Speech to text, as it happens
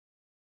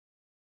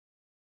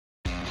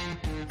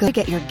Go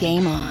get your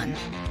game on.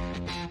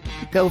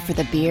 Go for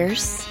the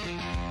beers.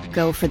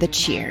 Go for the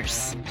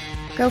cheers.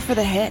 Go for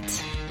the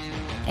hit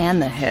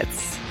and the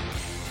hits.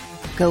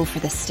 Go for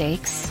the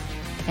stakes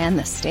and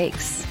the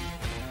stakes.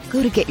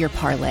 Go to get your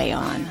parlay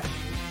on.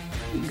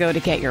 Go to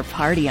get your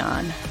party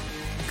on.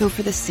 Go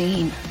for the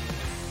scene.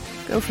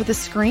 Go for the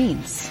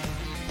screens.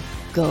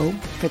 Go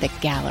for the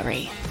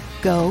gallery.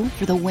 Go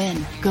for the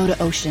win. Go to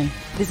Ocean.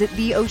 Visit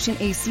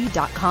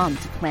theoceanac.com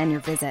to plan your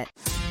visit.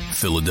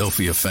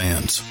 Philadelphia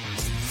fans,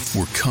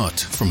 we're cut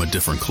from a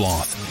different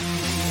cloth.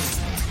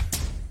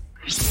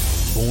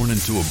 Born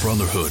into a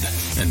brotherhood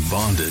and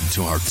bonded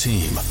to our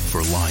team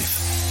for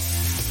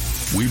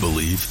life. We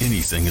believe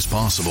anything is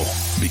possible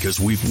because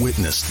we've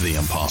witnessed the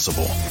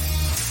impossible.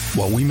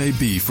 While we may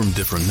be from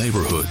different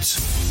neighborhoods,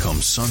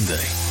 come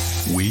Sunday,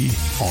 we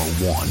are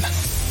one,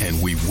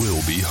 and we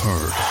will be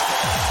heard.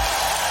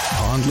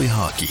 Pondley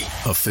Hockey,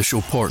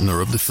 official partner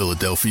of the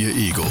Philadelphia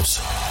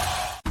Eagles.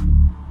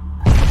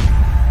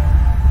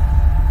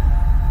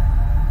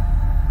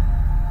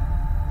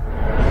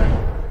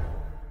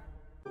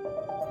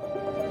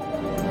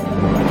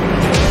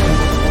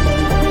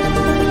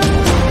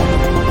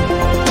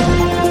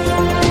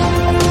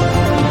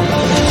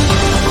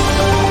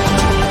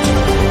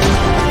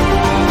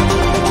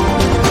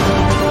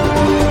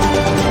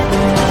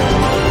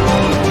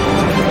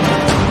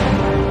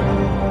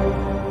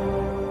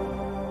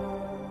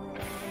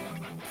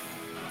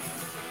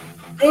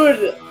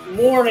 Good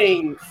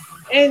morning,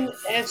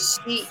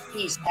 NFC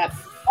East. Happy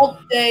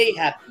Hump Day,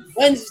 happy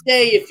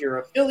Wednesday if you're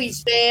a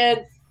Phillies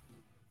fan.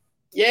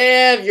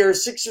 Yeah, if you're a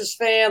Sixers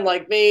fan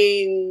like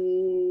me,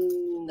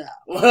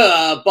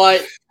 no.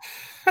 But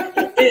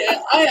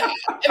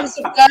it was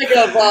a bag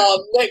of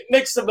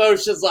mixed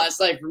emotions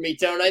last night for me,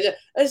 Tony.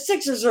 The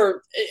Sixers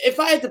are, if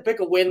I had to pick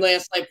a win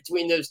last night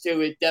between those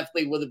two, it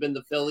definitely would have been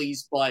the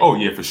Phillies. But oh,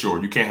 yeah, for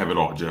sure. You can't have it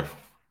all, Jeff.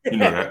 You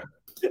know that.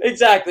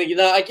 Exactly. You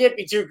know, I can't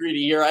be too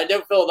greedy here. I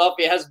know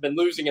Philadelphia hasn't been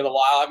losing in a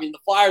while. I mean, the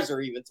Flyers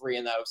are even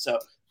 3-0. So,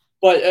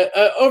 but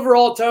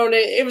overall, Tone,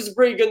 it was a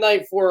pretty good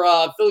night for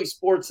Philly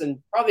sports and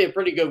probably a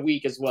pretty good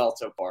week as well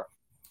so far.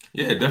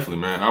 Yeah, definitely,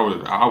 man. I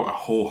would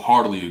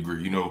wholeheartedly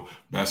agree. You know,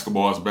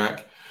 basketball is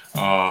back.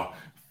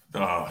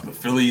 The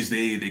Phillies,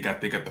 they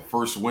got the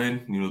first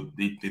win. You know,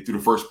 they threw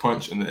the first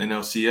punch in the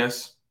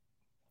NLCS.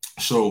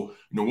 So,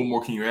 you know, what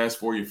more can you ask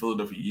for? Your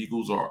Philadelphia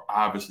Eagles are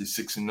obviously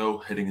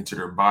 6-0 heading into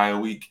their bye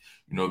week.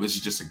 You know, this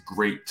is just a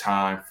great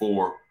time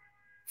for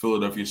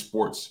Philadelphia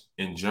sports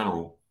in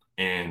general.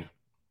 And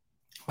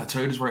I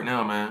tell you this right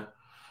now, man,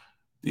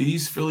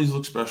 these Phillies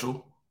look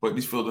special, but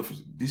these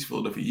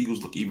Philadelphia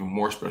Eagles look even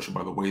more special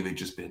by the way they've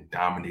just been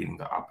dominating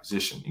the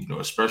opposition, you know,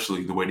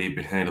 especially the way they've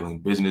been handling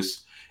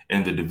business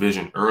in the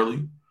division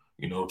early,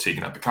 you know,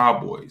 taking out the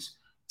Cowboys,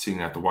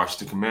 taking out the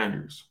Washington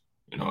Commanders,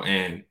 you know,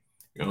 and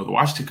you know, the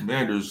Washington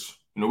Commanders,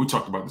 you know, we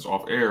talked about this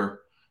off air.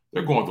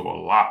 They're going through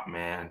a lot,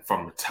 man,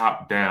 from the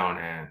top down.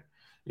 And,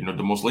 you know,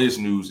 the most latest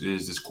news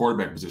is this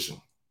quarterback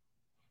position.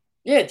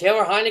 Yeah,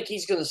 Taylor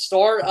Heineke's going to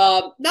start.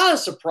 Not a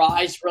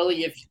surprise,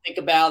 really, if you think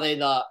about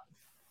it.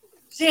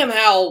 Sam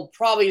Howell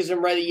probably isn't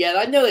ready yet.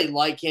 I know they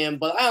like him,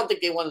 but I don't think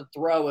they want to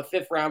throw a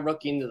fifth-round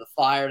rookie into the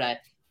fire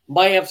that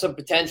might have some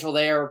potential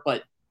there.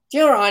 But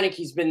Taylor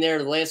Heineke's been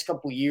there the last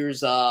couple of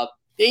years.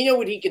 They know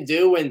what he can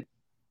do, and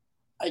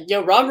you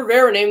know, Ron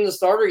Rivera named him the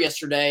starter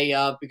yesterday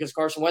because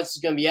Carson Wentz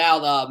is going to be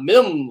out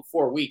minimum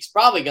 4 weeks. It's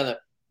probably going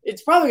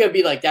to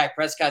be like Dak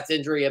Prescott's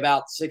injury,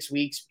 about 6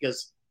 weeks,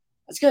 because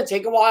it's going to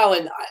take a while.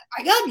 And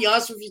I got to be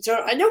honest with you,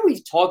 Tony, I know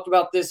we've talked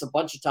about this a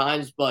bunch of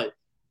times, but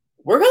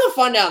we're going to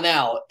find out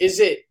now. Is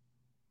it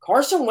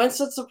Carson Wentz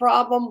that's the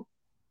problem,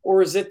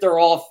 or is it their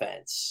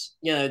offense?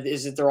 You know,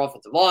 is it their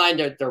offensive line,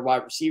 their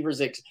wide receivers?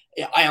 I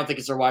don't think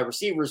it's their wide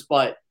receivers,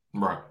 but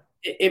right.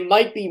 It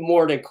might be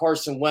more than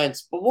Carson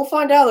Wentz, but we'll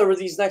find out over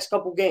these next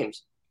couple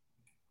games.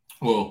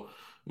 Well,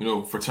 you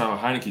know, for Taylor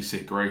Heineke's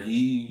sake, right,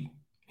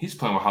 he's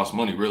playing with house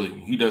money, really.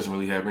 He doesn't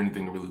really have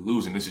anything to really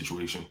lose in this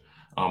situation.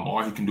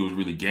 All he can do is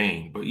really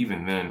gain. But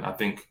even then, I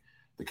think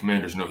the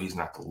Commanders know he's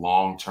not the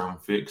long-term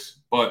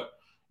fix. But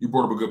you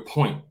brought up a good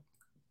point.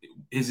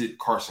 Is it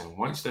Carson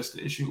Wentz that's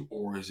the issue,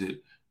 or is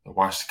it the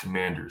Washington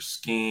Commanders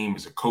scheme?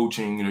 Is it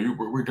coaching? You know,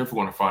 we're definitely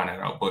going to find that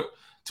out. But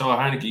Taylor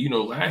Heineke, you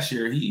know, last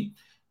year he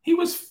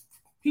was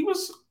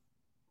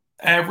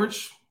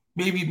average,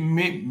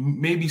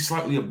 maybe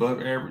slightly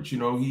above average. You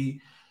know, he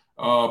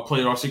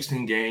played all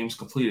 16 games,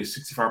 completed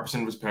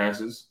 65% of his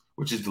passes,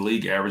 which is the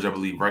league average, I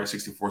believe, right?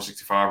 64,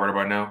 65 right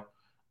about now.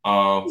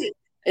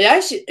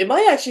 It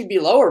might actually be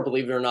lower,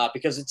 believe it or not,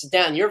 because it's a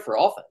down year for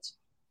offense.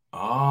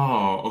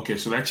 Oh, okay.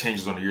 So that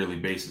changes on a yearly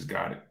basis.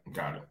 Got it.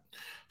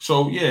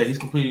 So, yeah,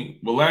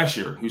 last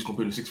year he was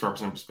completing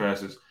 65% of his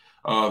passes,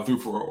 threw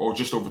for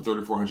just over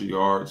 3,400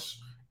 yards,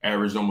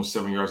 averaged almost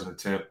 7 yards an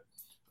attempt,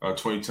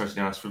 20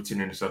 touchdowns, 15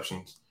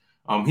 interceptions.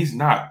 He's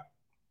not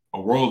a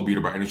world beater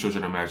by any stretch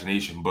of the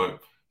imagination, but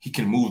he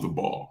can move the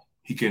ball.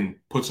 He can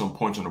put some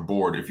points on the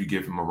board if you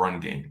give him a run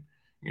game.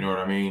 You know what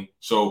I mean?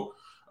 So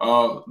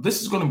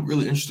this is going to be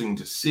really interesting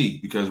to see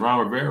because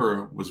Ron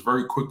Rivera was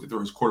very quick to throw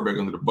his quarterback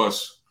under the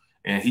bus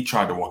and he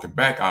tried to walk it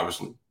back,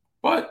 obviously.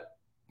 But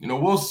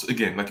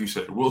again, like you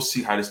said, we'll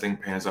see how this thing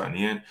pans out in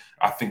the end.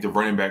 I think the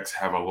running backs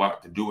have a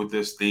lot to do with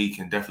this. They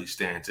can definitely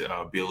stand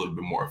to be a little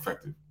bit more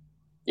effective.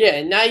 Yeah,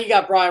 and now you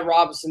got Brian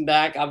Robinson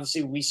back.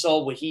 Obviously, we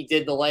saw what he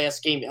did the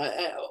last game.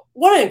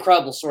 What an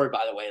incredible story,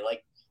 by the way.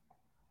 Like,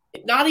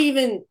 not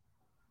even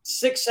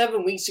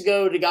 6-7 weeks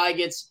ago, the guy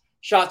gets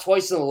shot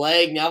twice in the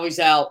leg. Now he's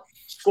out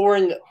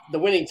scoring the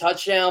winning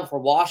touchdown for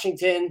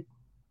Washington.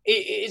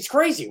 It's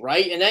crazy,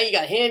 right? And now you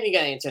got him, you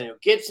got Antonio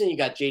Gibson, you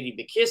got J.D.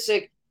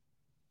 McKissick.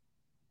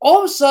 All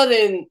of a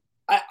sudden,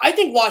 I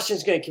think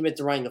Washington's going to commit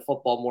to running the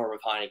football more with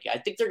Heineke. I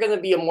think they're going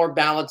to be a more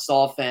balanced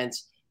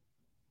offense.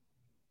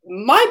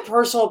 My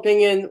personal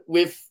opinion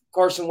with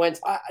Carson Wentz,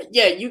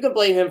 you can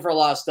blame him for a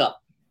lot of stuff.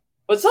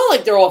 But it's not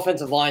like their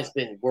offensive line's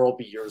been world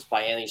beaters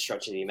by any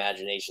stretch of the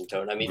imagination,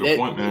 Tone. I mean, good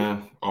point,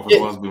 man.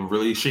 Offensive line's been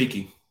really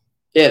shaky.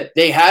 Yeah,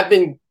 they have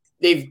been.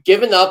 They've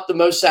given up the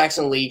most sacks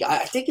in the league.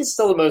 I think it's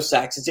still the most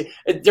sacks.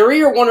 They're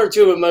either one or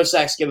two of most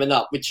sacks given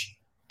up, which,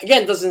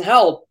 again, doesn't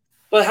help.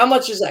 But how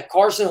much is that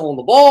Carson holding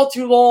the ball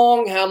too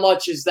long? How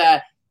much is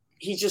that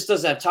he just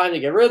doesn't have time to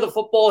get rid of the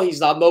football?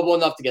 He's not mobile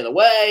enough to get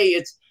away.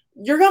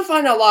 You're going to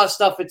find out a lot of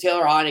stuff with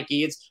Taylor Heineke.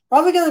 It's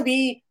probably going to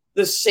be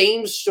the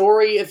same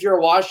story if you're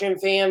a Washington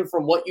fan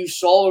from what you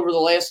saw over the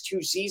last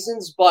 2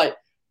 seasons. But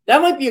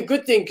that might be a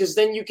good thing because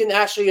then you can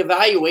actually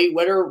evaluate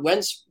whether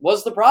Wentz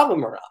was the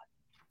problem or not.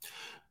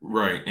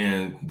 Right.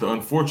 And the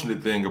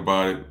unfortunate thing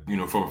about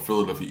it, from a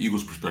Philadelphia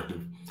Eagles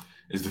perspective,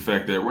 is the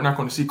fact that we're not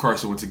going to see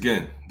Carson Wentz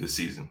again this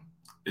season.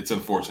 It's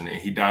unfortunate.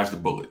 And he dodged the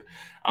bullet.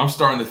 I'm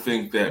starting to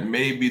think that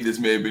maybe this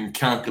may have been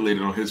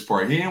calculated on his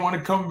part. He didn't want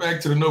to come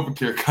back to the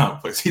NovaCare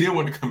complex. He didn't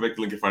want to come back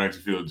to Lincoln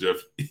Financial Field, Jeff.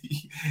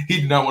 He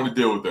did not want to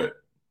deal with that.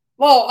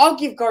 Well, I'll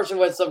give Carson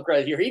Wentz some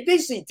credit here. He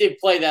basically did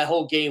play that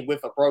whole game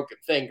with a broken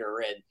finger.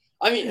 And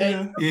I mean,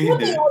 he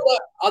did.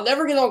 I'll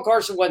never get on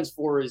Carson Wentz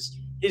for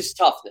his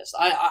toughness.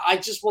 I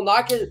just will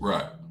not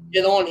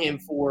get on him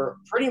for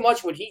pretty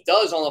much what he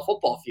does on the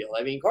football field.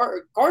 I mean,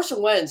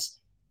 Carson Wentz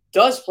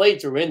does play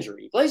through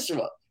injury.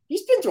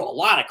 He's been through a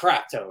lot of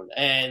crap, Tone.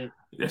 And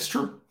that's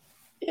true.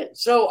 Yeah,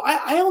 so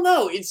I don't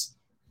know.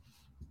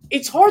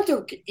 It's hard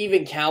to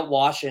even count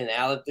Washington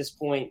out at this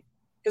point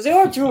because they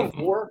are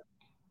 2-4.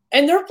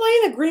 And they're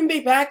playing a Green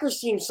Bay Packers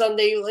team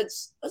Sunday.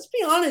 Let's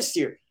be honest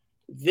here.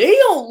 They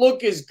don't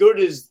look as good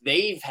as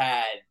they've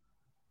had,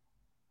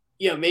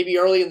 maybe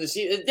early in the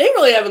season. They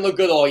really haven't looked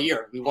good all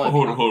year.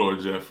 Hold on,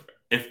 Jeff.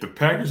 If the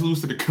Packers lose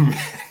to the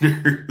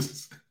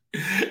Commanders,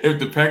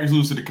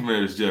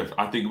 Jeff,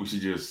 I think we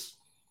should just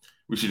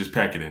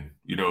pack it in.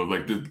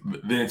 Like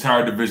the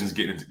entire division is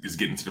getting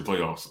into the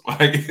playoffs.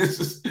 Like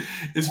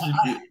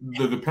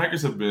the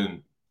Packers have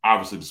been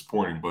obviously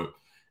disappointing, but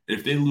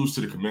if they lose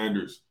to the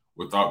Commanders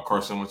without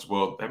Carson Wentz,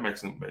 well, that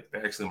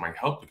actually might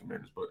help the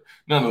Commanders. But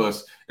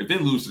nonetheless, if they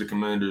lose to the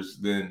Commanders,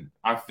 then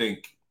I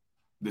think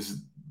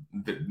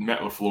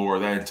Matt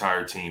LaFleur, that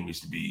entire team needs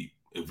to be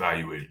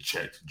evaluated,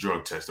 checked,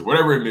 drug tested,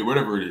 whatever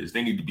it is.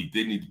 They need to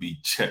be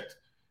checked.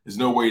 There's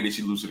no way they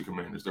should lose to the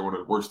Commanders. They're one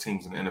of the worst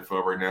teams in the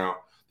NFL right now.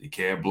 They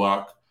can't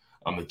block.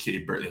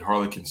 They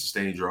hardly can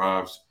sustain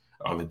drives.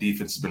 The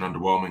defense has been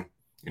underwhelming.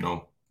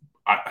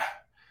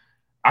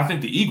 I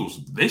think the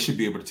Eagles, they should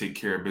be able to take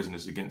care of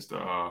business against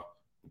the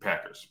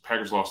Packers.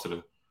 Packers lost to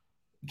the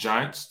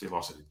Giants. They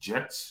lost to the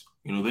Jets.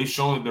 They've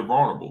shown that they're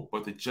vulnerable,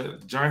 but the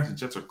Giants and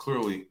Jets are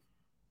clearly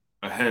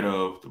ahead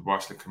of the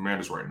Washington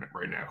Commanders right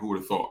now. Who would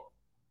have thought?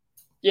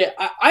 Yeah,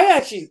 I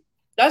actually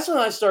 – that's when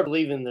I started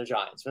believing in the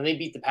Giants. When they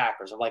beat the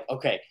Packers, I'm like,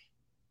 okay,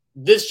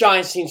 this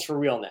Giants team's for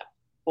real now.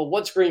 But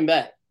what's Green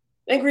Bay?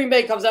 Then Green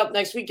Bay comes out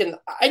next week, and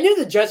I knew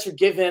the Jets would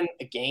give him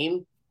a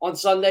game on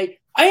Sunday.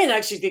 I didn't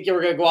actually think they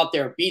were going to go out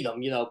there and beat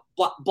them.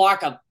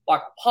 Block a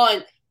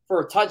punt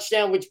for a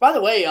touchdown, which, by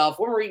the way,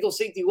 former Eagles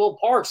safety Will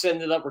Parks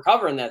ended up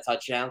recovering that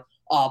touchdown.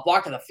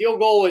 Blocking a field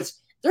goal.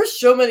 There's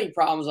so many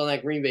problems on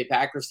that Green Bay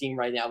Packers team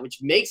right now, which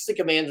makes the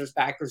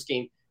Commanders-Packers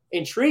game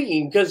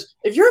intriguing. Because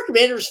if you're a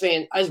Commanders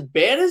fan, as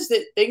bad as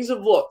things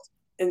have looked,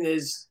 and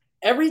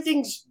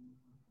everything's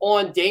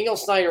on Daniel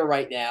Snyder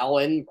right now,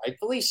 and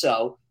rightfully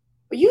so,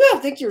 but you got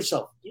to think to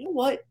yourself, you know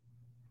what?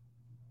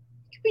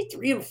 It could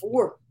be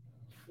 3-4.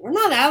 We're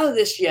not out of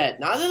this yet.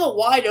 Not in a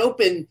wide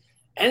open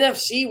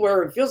NFC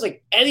where it feels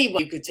like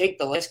anybody could take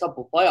the last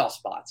couple of playoff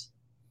spots.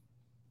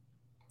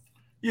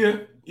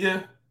 Yeah.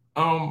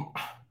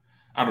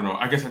 I don't know.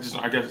 I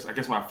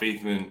guess my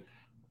faith in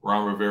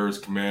Ron Rivera's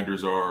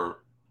Commanders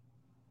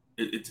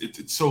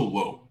it's so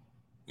low.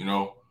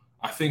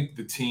 I think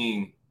the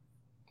team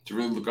to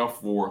really look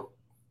out for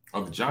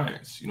are the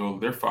Giants.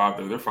 They're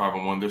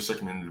 5-1. They're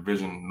second in the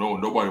division.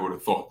 Nobody would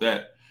have thought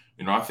that.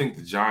 I think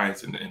the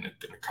Giants and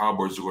the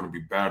Cowboys are going to be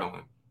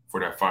battling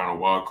for that final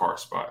wild card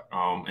spot.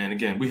 And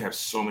again, we have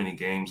so many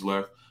games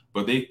left,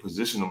 but they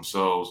position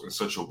themselves in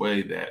such a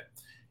way that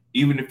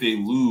even if they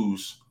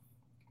lose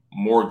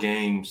more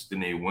games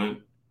than they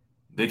win,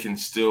 they can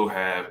still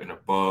have an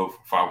above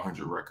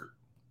 500 record,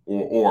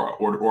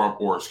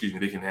 or excuse me,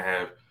 they can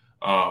have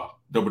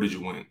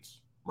double-digit wins,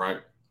 right?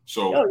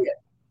 So,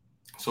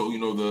 So,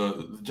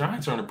 the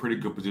Giants are in a pretty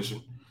good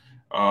position.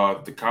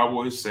 The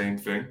Cowboys, same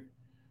thing.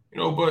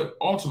 But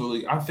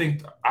ultimately, I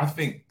think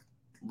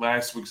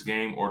last week's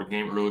game or the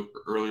game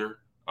earlier,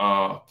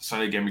 the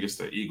Sunday game against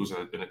the Eagles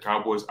and the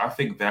Cowboys, I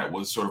think that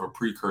was sort of a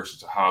precursor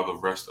to how the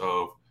rest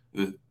of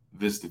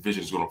this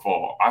division is going to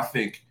fall. I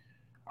think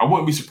I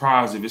wouldn't be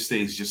surprised if it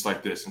stays just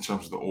like this in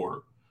terms of the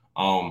order.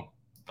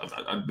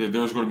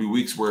 There's going to be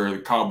weeks where the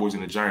Cowboys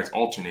and the Giants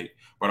alternate,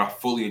 but I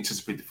fully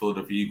anticipate the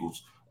Philadelphia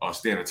Eagles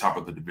stay at the top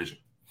of the division.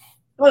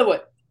 By the way,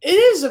 it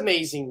is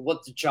amazing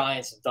what the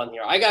Giants have done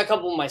here. I got a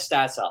couple of my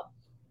stats up,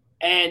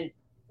 and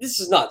this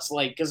is nuts.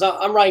 Because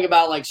I'm writing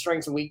about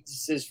strengths and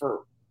weaknesses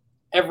for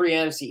every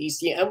NFC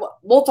East team, and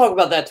we'll talk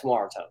about that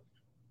tomorrow, Tony,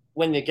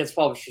 when it gets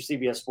published for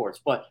CBS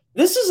Sports. But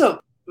this is a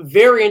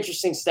very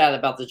interesting stat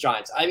about the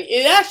Giants. I mean,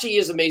 it actually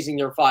is amazing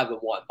they're 5-1.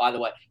 By the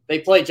way, they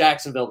play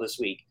Jacksonville this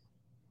week.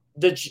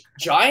 The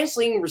Giants'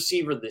 leading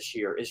receiver this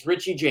year is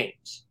Richie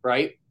James,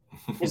 right?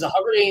 He's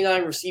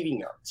 189 receiving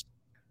yards.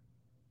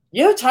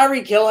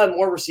 Tyreek Hill had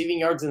more receiving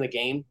yards in the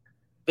game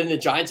than the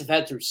Giants have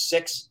had through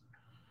 6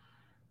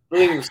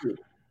 leading receivers.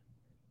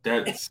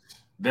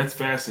 That's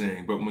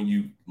fascinating. But when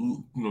you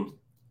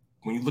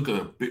look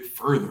at a bit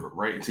further,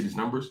 right, into these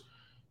numbers,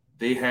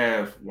 they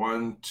have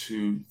 1,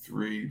 2,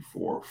 3,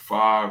 4,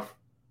 5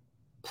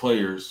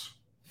 players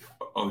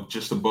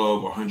just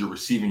above 100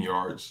 receiving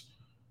yards,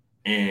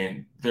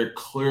 and they're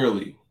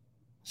clearly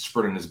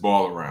spreading this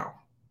ball around.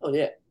 Oh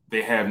yeah,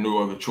 they have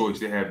no other choice.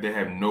 They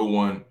have no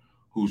one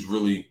who's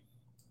really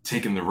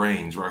taking the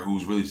reins, right?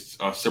 Who's really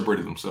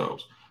separated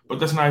themselves. But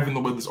that's not even the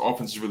way this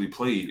offense is really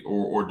played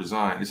or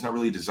designed. It's not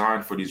really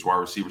designed for these wide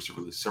receivers to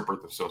really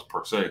separate themselves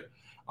per se.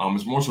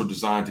 It's more so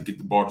designed to get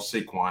the ball to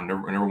Saquon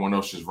and everyone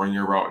else just run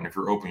your route. And if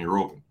you're open, you're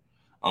open.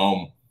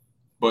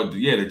 But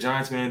yeah, the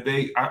Giants, man,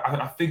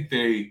 I think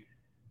they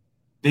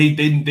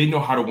know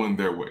how to win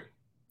their way.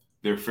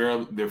 They're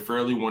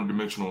fairly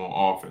one-dimensional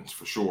on offense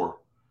for sure.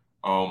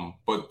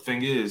 But the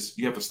thing is,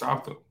 you have to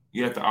stop them.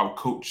 You have to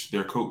outcoach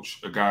their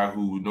coach, a guy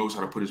who knows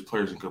how to put his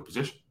players in good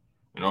position.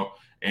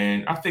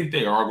 And I think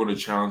they are going to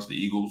challenge the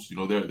Eagles.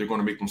 They're going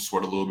to make them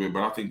sweat a little bit,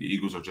 but I think the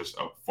Eagles are just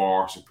a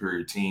far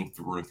superior team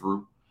through and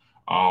through.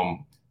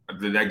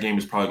 That game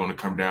is probably going to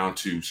come down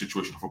to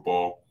situational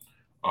football,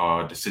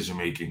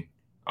 decision-making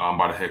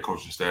by the head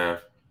coaching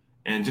staff,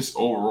 and just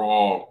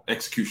overall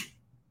execution.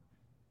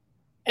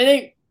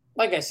 And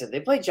like I said, they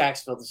play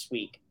Jacksonville this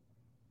week.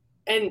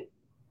 And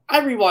I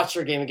rewatched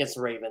their game against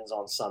the Ravens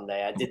on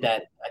Sunday. I did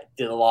that. I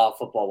did a lot of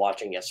football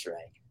watching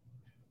yesterday.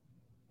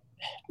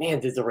 Man,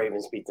 did the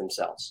Ravens beat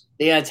themselves.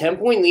 They had a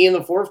 10-point lead in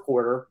the fourth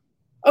quarter.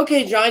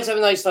 Okay, Giants have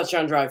a nice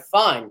touchdown drive.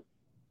 Fine.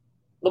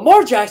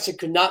 Lamar Jackson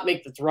could not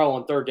make the throw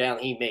on third down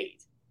he made.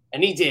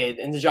 And he did.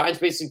 And the Giants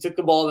basically took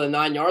the ball to the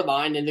 9-yard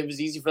line, and it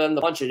was easy for them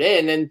to punch it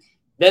in. And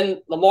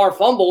then Lamar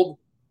fumbled.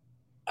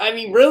 I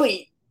mean,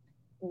 really,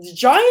 the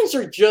Giants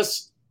are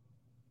just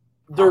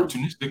 – they're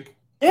opportunistic.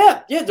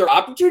 Yeah, they're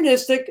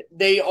opportunistic.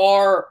 They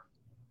are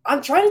 –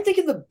 I'm trying to think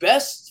of the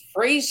best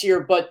phrase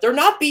here, but they're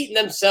not beating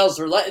themselves.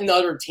 They're letting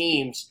other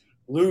teams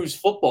lose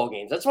football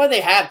games. That's why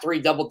they have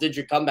 3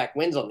 double-digit comeback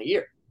wins on the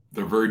year.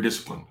 They're very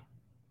disciplined.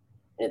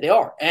 Yeah, they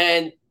are.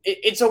 And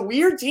it's a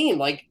weird team.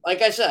 Like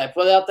I said, I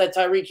put out that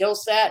Tyreek Hill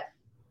stat.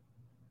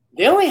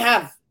 They only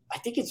have, I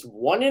think it's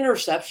 1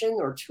 interception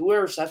or 2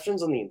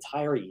 interceptions on the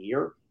entire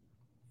year.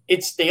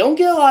 They don't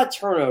get a lot of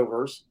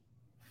turnovers.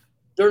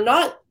 They're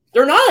not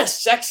a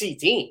sexy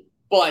team,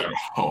 but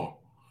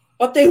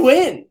they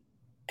win.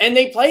 And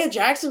they play a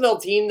Jacksonville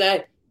team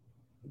that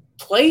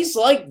plays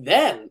like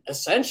them,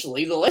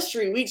 essentially. The last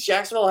 3 weeks,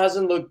 Jacksonville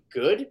hasn't looked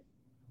good.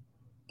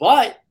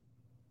 But,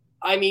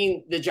 I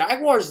mean, the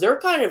Jaguars,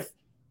 they're kind of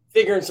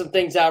figuring some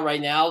things out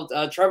right now.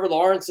 Trevor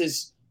Lawrence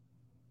is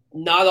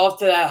not off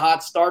to that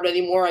hot start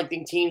anymore. I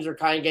think teams are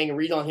kind of getting a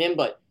read on him.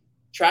 But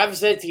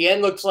Travis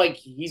Etienne looks like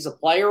he's a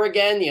player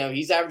again.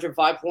 He's averaging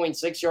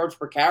 5.6 yards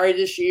per carry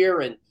this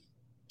year. And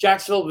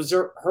Jacksonville was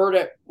hurt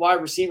at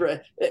wide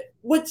receiver.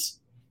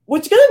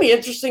 What's going to be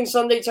interesting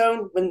Sunday,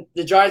 Tone, when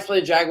the Giants play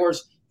the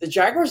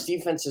Jaguars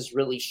defense has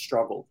really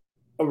struggled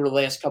over the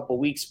last couple of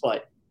weeks,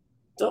 but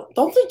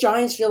don't the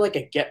Giants feel like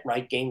a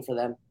get-right game for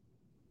them?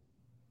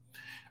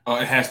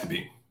 It has to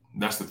be.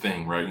 That's the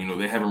thing, right?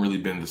 They haven't really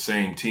been the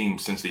same team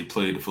since they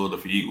played the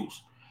Philadelphia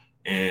Eagles.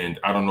 And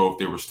I don't know if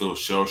they were still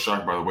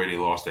shell-shocked by the way they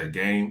lost that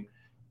game.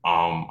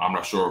 I'm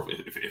not sure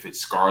if it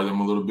scarred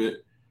them a little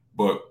bit.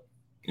 But,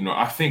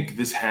 I think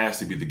this has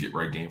to be the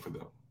get-right game for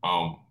them.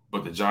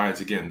 But the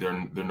Giants, again,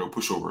 they're no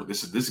pushover.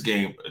 This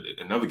game,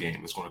 another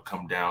game that's going to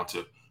come down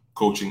to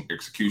coaching,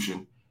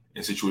 execution,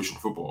 and situational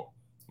football.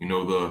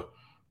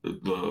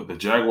 The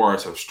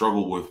Jaguars have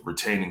struggled with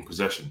retaining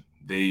possession.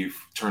 They've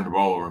turned the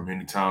ball over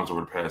many times over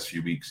the past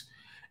few weeks.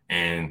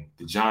 And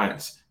the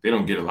Giants, they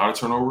don't get a lot of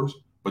turnovers,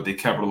 but they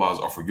capitalize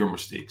off of your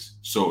mistakes.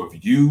 So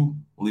if you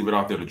leave it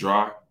out there to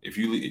dry, if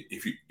you leave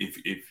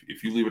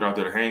it out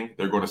there to hang,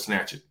 they're going to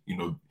snatch it.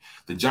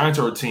 The Giants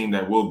are a team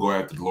that will go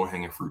after the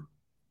low-hanging fruit.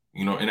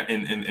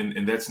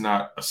 And that's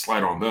not a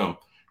slight on them,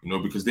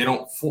 because they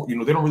don't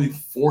really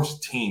force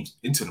teams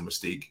into the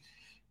mistake.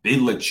 they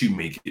let you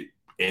make it,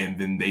 and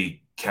then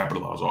they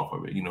capitalize off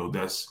of it.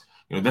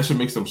 That's what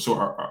makes them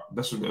so.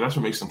 That's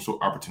what makes them so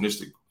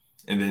opportunistic.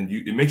 And then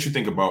it makes you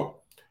think about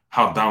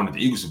how dominant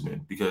the Eagles have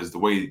been, because the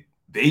way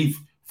they've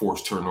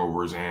forced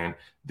turnovers and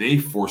they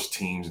forced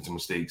teams into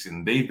mistakes,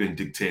 and they've been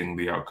dictating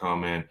the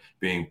outcome and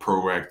being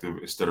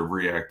proactive instead of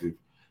reactive.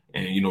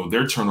 And,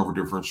 their turnover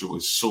differential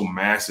is so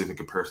massive in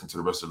comparison to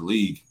the rest of the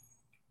league.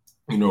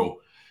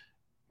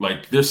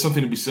 Like, there's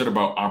something to be said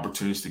about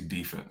opportunistic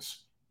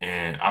defense.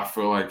 And I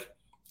feel like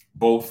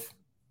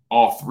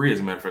all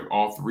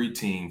three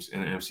teams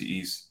in the NFC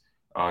East,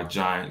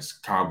 Giants,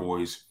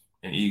 Cowboys,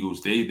 and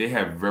Eagles, they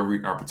have very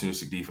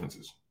opportunistic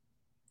defenses.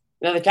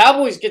 Now, the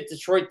Cowboys get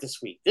Detroit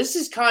this week. This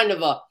is kind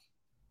of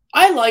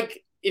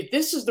if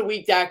this is the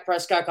week Dak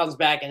Prescott comes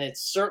back, and it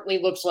certainly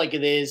looks like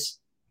it is,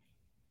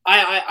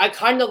 I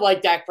kind of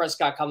like Dak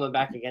Prescott coming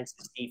back against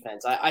this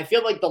defense. I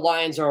feel like the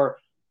Lions are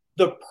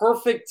the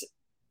perfect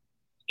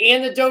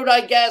antidote,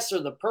 I guess, or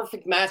the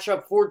perfect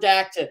matchup for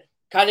Dak to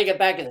kind of get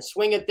back in the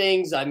swing of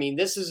things. I mean,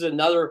 this is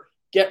another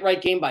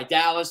get-right game by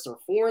Dallas. They're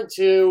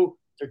 4-2.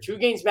 They're 2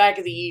 games back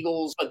of the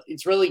Eagles, but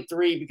it's really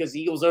 3 because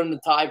the Eagles own the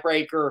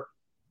tiebreaker.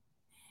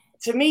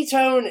 To me,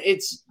 Tone,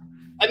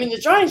 the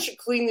Giants should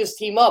clean this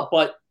team up,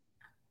 but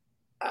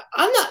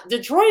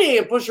Detroit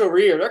ain't a pushover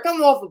here. They're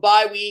coming off a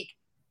bye week.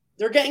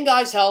 They're getting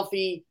guys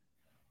healthy.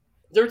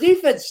 Their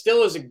defense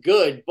still isn't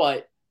good,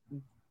 but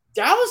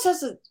Dallas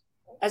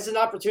has an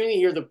opportunity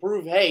here to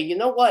prove, hey, you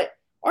know what?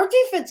 Our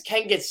defense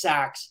can get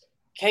sacks,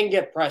 can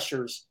get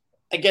pressures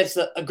against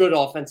a good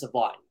offensive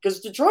line, because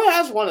Detroit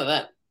has one of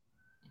them.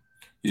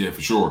 Yeah,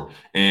 for sure.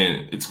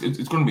 And it's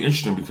going to be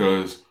interesting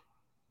because,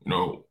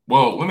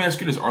 let me ask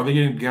you this. Are they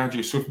getting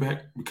DeAndre Swift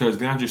back? Because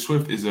DeAndre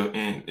Swift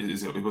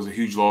it was a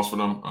huge loss for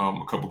them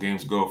a few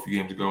games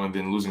ago, and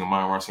then losing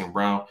Amon-Ra St.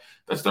 Brown.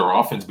 That's their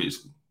offense,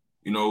 basically.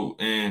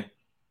 And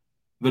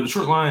the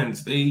Detroit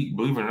Lions, they,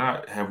 believe it or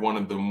not, have one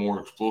of the more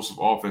explosive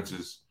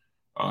offenses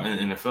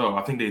in the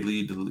NFL. I think they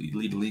lead the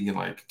league in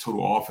like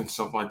total offense,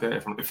 something like that,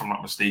 if I'm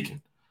not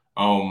mistaken.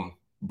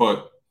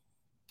 But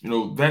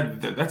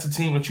that's a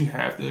team that you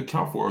have to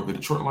account for. The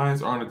Detroit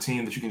Lions aren't a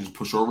team that you can just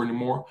push over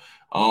anymore.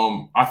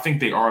 I think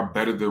they are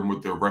better than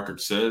what their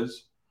record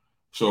says.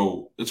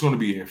 So it's going to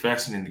be a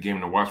fascinating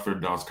game to watch for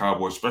the Dallas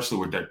Cowboys, especially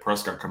with Dak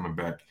Prescott coming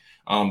back.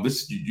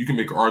 You can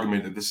make an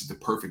argument that this is the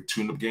perfect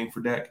tune-up game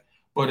for Dak.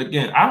 But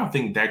again, I don't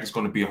think Dak is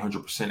going to be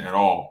 100% at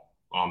all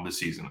this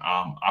season.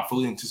 I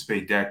fully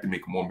anticipate Dak to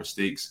make more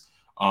mistakes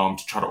to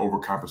try to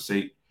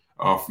overcompensate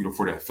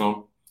for that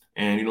thumb.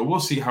 And, we'll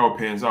see how it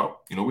pans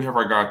out. We have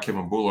our guy,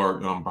 Kevin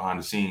Boilard, behind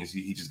the scenes.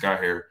 He just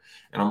got here.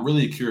 And I'm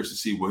really curious to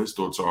see what his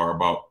thoughts are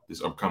about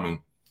this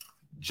upcoming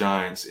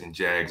Giants and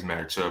Jags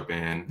matchup,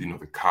 and,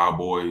 the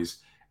Cowboys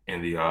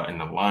and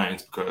the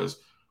Lions, because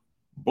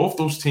both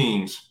those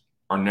teams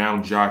are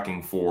now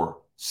jockeying for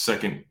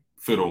second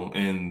fiddle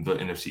in the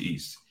NFC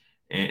East.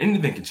 And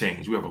anything can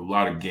change. We have a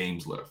lot of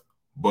games left.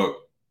 But,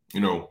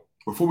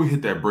 before we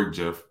hit that break,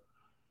 Jeff,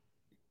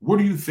 what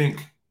do you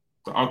think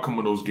the outcome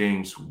of those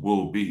games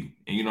will be?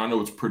 And, I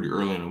know it's pretty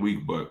early in the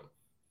week, but,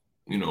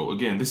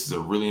 again, this is a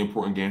really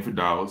important game for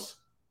Dallas.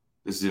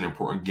 This is an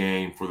important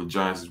game for the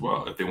Giants as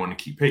well, if they want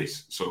to keep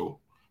pace. So,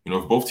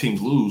 if both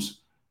teams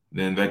lose,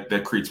 then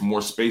that creates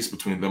more space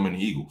between them and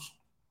the Eagles.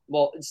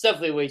 Well, it's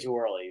definitely way too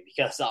early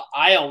because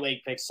I don't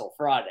make picks till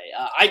Friday.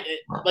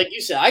 Like you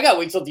said, I got to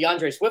wait till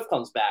DeAndre Swift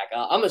comes back.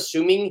 I'm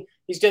assuming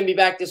he's going to be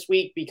back this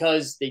week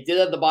because they did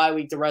have the bye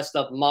week to rest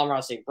up.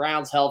 Amon-Ra St.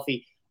 Brown's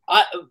healthy.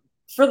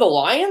 For the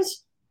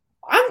Lions,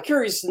 I'm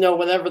curious to know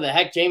whenever the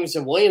heck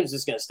Jameson Williams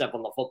is going to step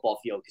on the football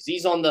field, because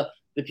he's on the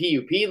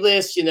PUP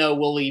list.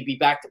 Will he be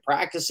back to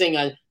practicing?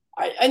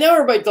 I know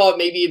everybody thought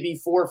maybe it'd be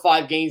 4 or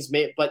 5 games,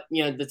 but,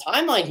 the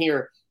timeline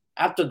here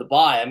after the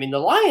bye, the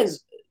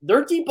Lions,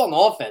 they're deep on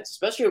offense,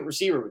 especially at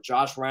receiver with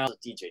Josh Reynolds,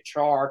 DJ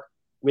Chark,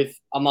 with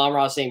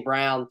Amon-Ra St.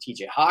 Brown,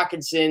 TJ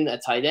Hawkinson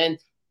at tight end.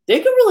 They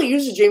could really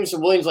use a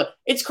Jameson Williams.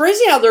 It's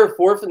crazy how they're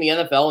 4th in the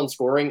NFL in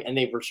scoring and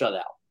they were shut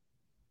out.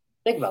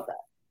 Think about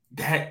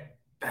that.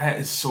 That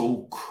is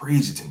so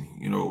crazy to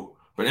me,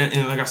 But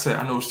and like I said,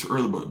 I know it's too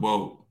early,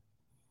 but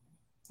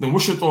then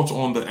what's your thoughts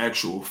on the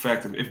actual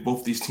fact that if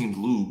both these teams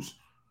lose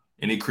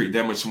and they create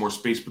that much more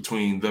space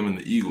between them and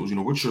the Eagles,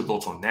 what's your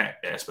thoughts on that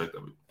aspect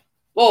of it?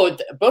 Well,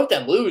 both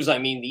them lose. The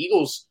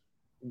Eagles,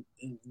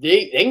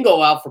 they can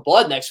go out for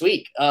blood next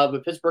week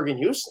with Pittsburgh and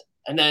Houston.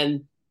 And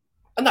then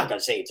I'm not going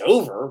to say it's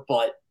over,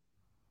 but,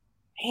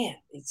 man,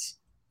 it's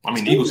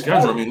the Eagles'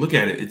 schedule, look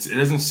at it. It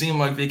doesn't seem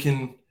like they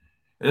can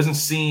 – it doesn't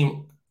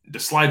seem the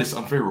slightest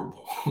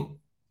unfavorable.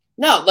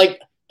 No,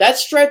 that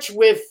stretch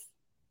with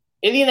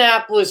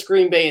Indianapolis,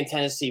 Green Bay, and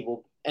Tennessee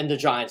and the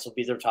Giants will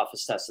be their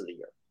toughest test of the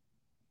year.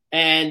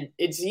 And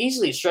it's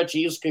easily a stretch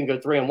Eagles can go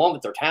 3-1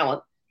 with their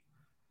talent.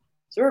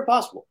 It's very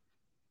possible.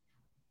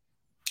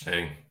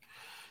 Hey,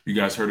 you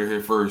guys heard it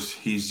here first.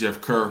 He's Jeff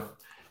Kerr.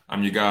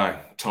 I'm your guy,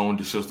 Tone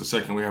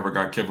DeShields II. We have our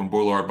guy, Kevin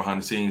Boilard,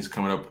 behind the scenes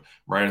coming up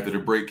right after the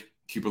break.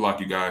 Keep it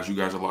locked, you guys. You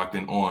guys are locked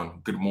in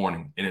on Good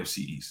Morning NFC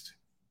East.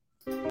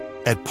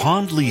 At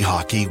Pond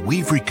Lehocky,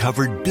 we've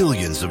recovered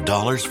billions of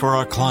dollars for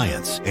our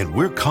clients, and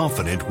we're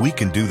confident we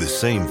can do the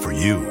same for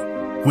you.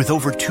 With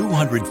over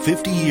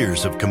 250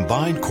 years of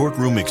combined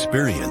courtroom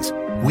experience,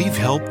 we've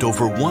helped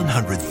over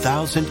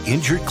 100,000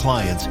 injured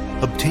clients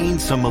obtain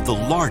some of the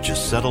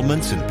largest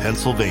settlements in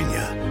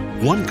Pennsylvania.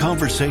 One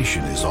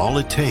conversation is all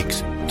it takes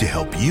to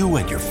help you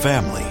and your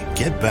family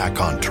get back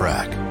on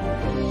track.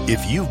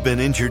 If you've been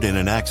injured in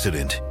an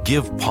accident,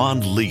 give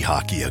Pond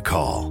Lehocky a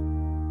call.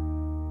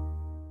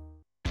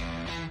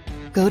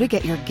 Go to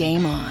get your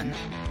game on.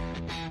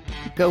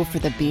 Go for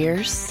the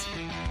beers.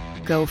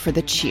 Go for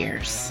the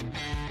cheers.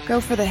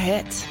 Go for the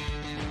hit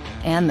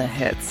and the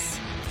hits.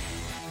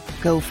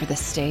 Go for the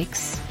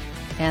stakes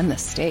and the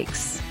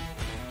stakes.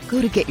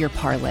 Go to get your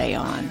parlay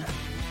on.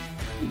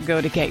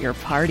 Go to get your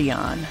party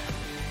on.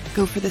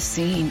 Go for the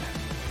scene.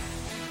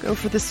 Go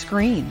for the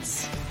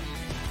screens.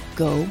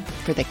 Go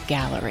for the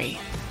gallery.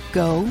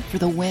 Go for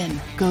the win.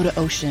 Go to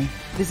Ocean.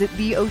 Visit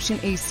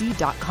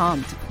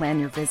theoceanac.com to plan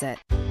your visit.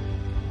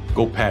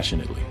 Go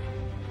passionately.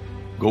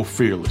 Go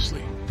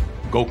fearlessly.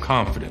 Go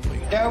confidently.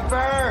 Go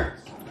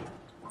Birds!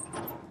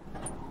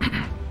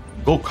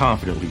 Go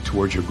confidently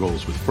towards your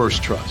goals with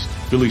First Trust,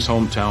 Philly's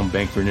hometown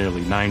bank for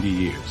nearly 90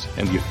 years,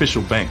 and the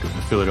official bank of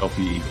the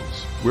Philadelphia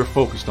Eagles. We're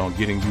focused on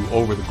getting you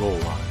over the goal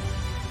line.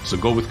 So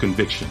go with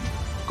conviction.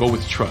 Go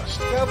with trust.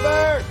 Go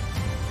Birds!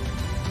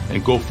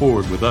 And go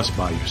forward with us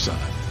by your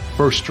side.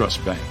 First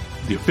Trust Bank,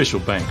 the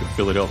official bank of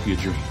Philadelphia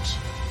Dreams.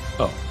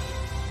 Oh,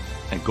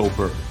 and go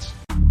Birds.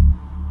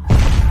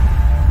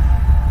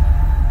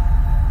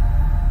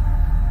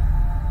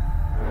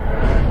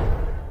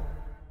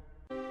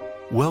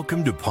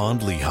 Welcome to Pond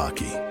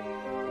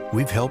Lehocky.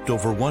 We've helped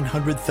over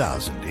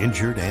 100,000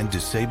 injured and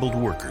disabled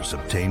workers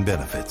obtain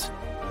benefits,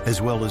 as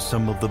well as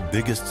some of the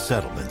biggest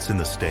settlements in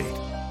the state.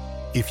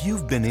 If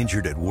you've been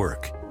injured at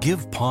work,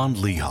 give Pond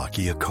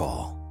Lehocky a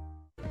call.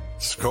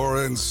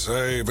 Score and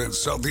save in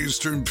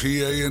southeastern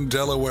PA and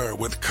Delaware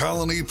with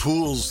Colony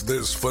Pools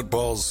this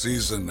football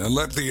season, and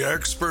let the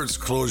experts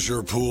close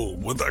your pool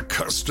with a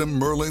custom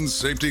Merlin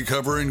safety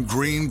cover in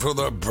green for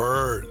the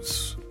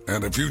birds.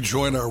 And if you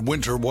join our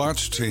Winter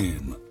Watch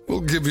team,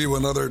 we'll give you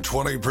another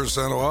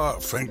 20%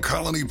 off, and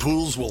Colony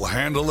Pools will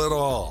handle it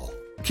all.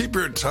 Keep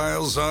your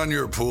tiles on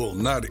your pool,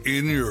 not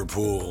in your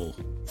pool.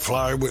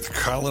 Fly with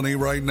Colony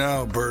right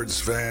now,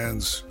 Birds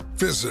fans.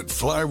 Visit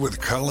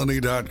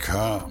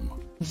flywithcolony.com.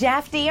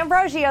 Jeff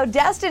D'Ambrosio,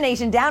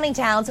 Destination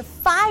Downingtown's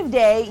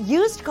 5-day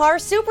used car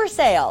super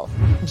sale.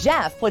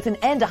 Jeff puts an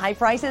end to high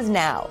prices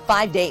now.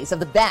 5 days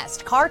of the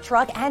best car,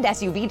 truck, and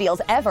SUV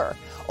deals ever.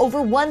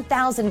 Over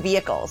 1,000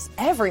 vehicles,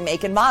 every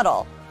make and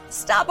model.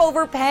 Stop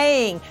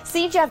overpaying.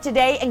 See Jeff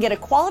today and get a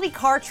quality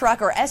car,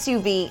 truck, or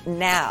SUV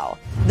now.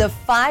 The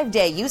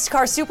 5-day used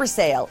car super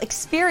sale.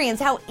 Experience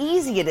how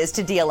easy it is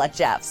to deal at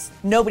Jeff's.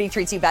 Nobody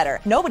treats you better.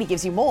 Nobody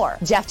gives you more.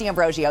 Jeff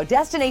D'Ambrosio,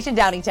 Destination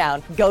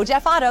Downingtown.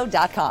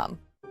 GoJeffAuto.com.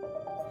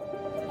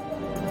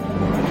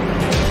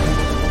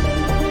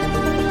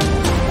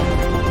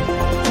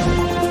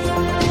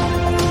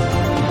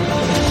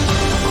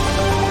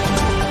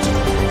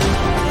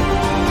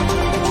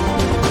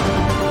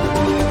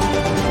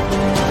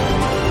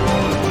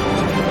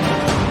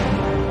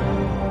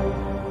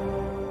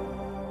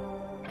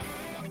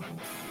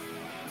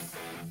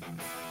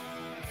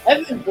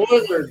 Evan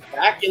Boilard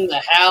back in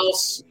the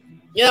house.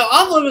 You know,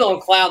 I'm living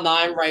on cloud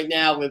nine right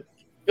now with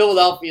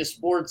Philadelphia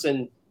sports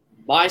and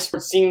my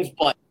sports teams.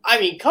 But, I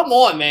mean, come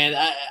on, man.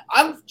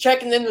 I'm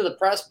checking into the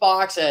press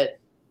box at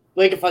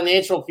Lincoln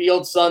Financial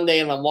Field Sunday,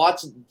 and I'm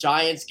watching the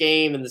Giants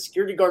game, and the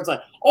security guard's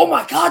like, oh,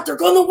 my God, they're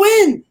going to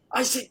win.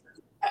 I said,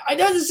 I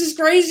know this is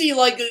crazy.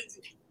 Like,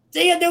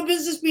 they had no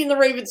business being the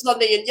Ravens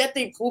Sunday, and yet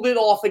they pulled it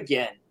off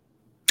again.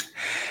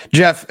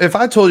 Jeff, if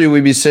I told you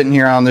we'd be sitting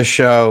here on the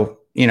show,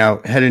 you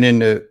know, heading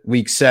into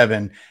week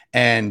 7,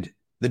 and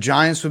the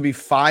Giants would be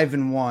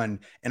 5-1,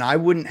 and I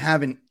wouldn't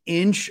have an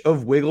inch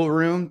of wiggle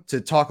room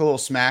to talk a little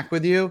smack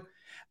with you,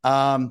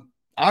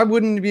 I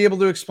wouldn't be able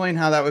to explain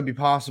how that would be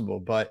possible.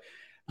 But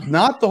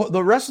not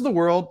the rest of the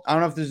world. I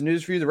don't know if there's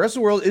news for you. The rest of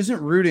the world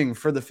isn't rooting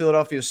for the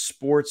Philadelphia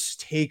sports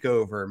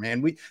takeover,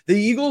 man. The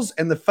Eagles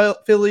and the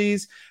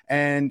Phillies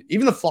and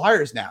even the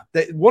Flyers now.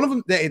 One of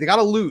them, they got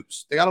to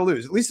lose. They got to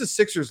lose. At least the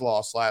Sixers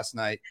lost last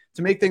night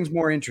to make things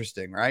more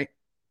interesting, right?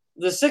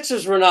 The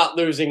Sixers were not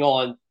losing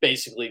on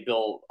basically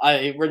Bill.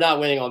 We're not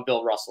winning on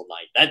Bill Russell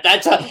night.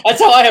 That's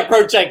how I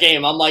approach that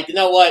game. I'm like, you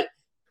know what?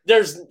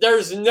 There's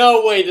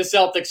no way the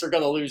Celtics are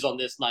going to lose on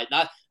this night,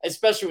 not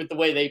especially with the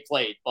way they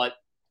played. But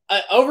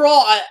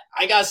overall,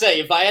 I gotta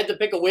say, if I had to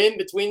pick a win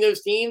between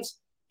those teams,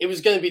 it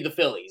was going to be the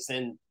Phillies,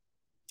 and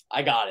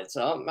I got it.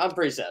 So I'm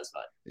pretty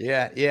satisfied.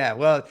 Yeah.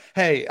 Well,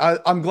 hey,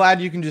 I'm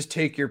glad you can just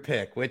take your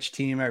pick, which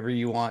team ever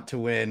you want to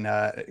win,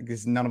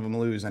 because none of them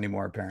lose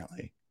anymore,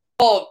 apparently.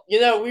 Well, you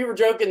know, we were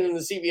joking in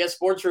the CBS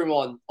Sports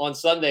Room on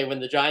Sunday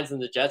when the Giants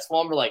and the Jets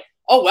won. We're like,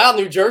 oh, wow,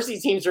 New Jersey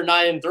teams are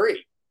 9-3.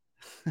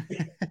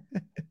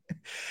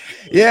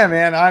 Yeah,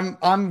 man,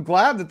 I'm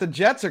glad that the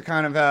Jets are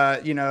kind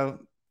of,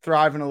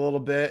 thriving a little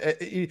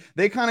bit.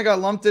 They kind of got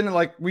lumped into,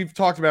 like we've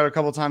talked about a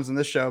couple of times on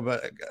this show,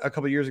 but a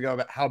couple of years ago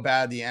about how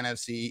bad the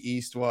NFC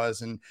East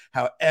was and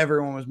how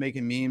everyone was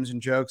making memes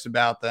and jokes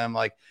about them.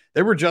 Like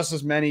there were just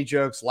as many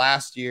jokes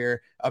last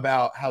year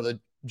about how the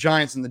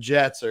Giants and the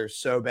Jets are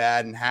so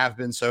bad and have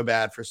been so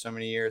bad for so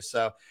many years.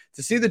 So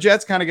to see the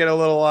Jets kind of get a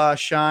little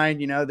shine,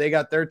 they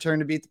got their turn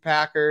to beat the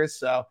Packers.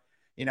 So,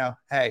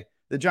 hey,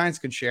 the Giants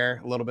can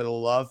share a little bit of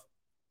love.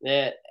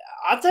 Yeah,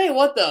 I'll tell you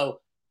what, though.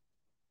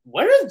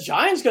 When are the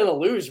Giants going to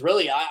lose,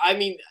 really? I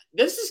mean,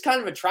 this is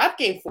kind of a trap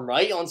game for them,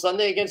 right, on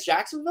Sunday against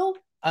Jacksonville?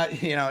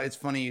 It's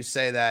funny you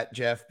say that,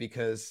 Jeff,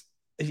 because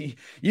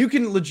you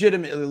can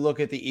legitimately look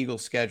at the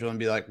Eagles schedule and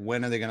be like,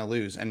 when are they going to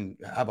lose, and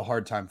have a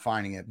hard time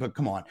finding it. But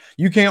come on,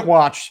 you can't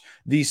watch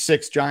these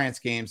 6 Giants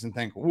games and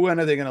think, when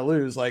are they going to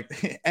lose?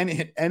 Like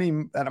any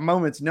at a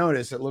moment's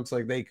notice, it looks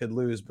like they could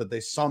lose, but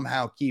they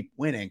somehow keep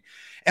winning.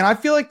 And I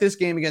feel like this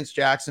game against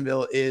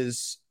Jacksonville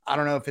is, I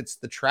don't know if it's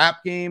the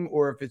trap game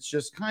or if it's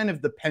just kind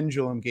of the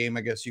pendulum game,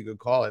 I guess you could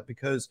call it,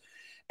 because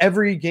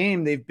every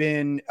game they've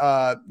been,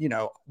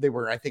 they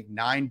were, I think,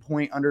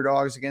 9-point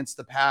underdogs against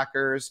the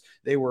Packers.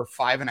 They were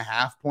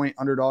 5.5-point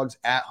underdogs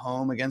at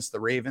home against the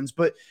Ravens.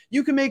 But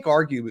you can make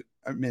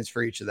arguments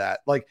for each of that.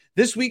 Like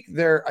this week,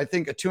 they're, I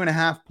think, a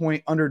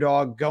 2.5-point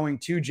underdog going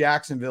to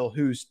Jacksonville,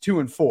 who's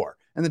 2-4,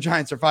 and the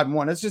Giants are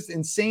 5-1. It's just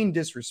insane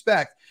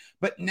disrespect.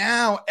 But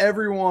now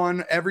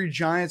every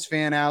Giants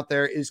fan out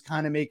there is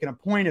kind of making a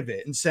point of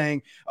it and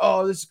saying,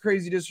 oh, this is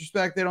crazy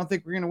disrespect. They don't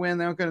think we're going to win.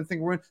 They don't going to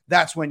think we're going to win.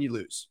 That's when you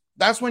lose.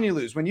 That's when you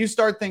lose. When you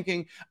start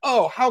thinking,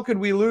 oh, how could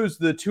we lose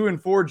the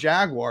 2-4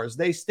 Jaguars?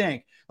 They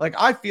stink. Like,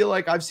 I feel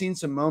like I've seen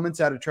some moments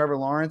out of Trevor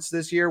Lawrence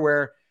this year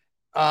where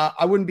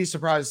I wouldn't be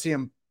surprised to see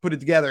him put it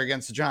together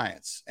against the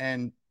Giants.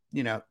 And,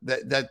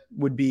 that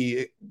would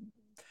be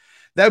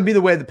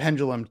the way the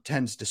pendulum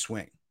tends to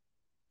swing.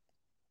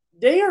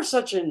 They are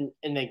such an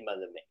enigma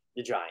to me,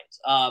 the Giants.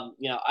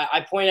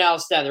 I pointed out a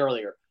stat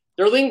earlier.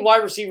 Their leading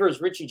wide receiver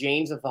is Richie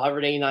James with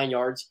 189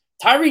 yards.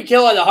 Tyreek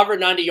Hill had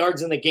 190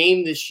 yards in the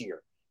game this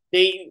year.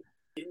 They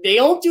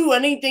don't do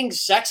anything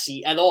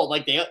sexy at all.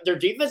 Like their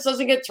defense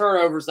doesn't get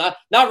turnovers,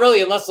 not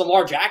really, unless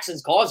Lamar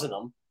Jackson's causing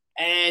them.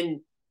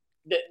 And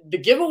the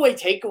giveaway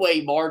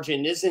takeaway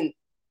margin isn't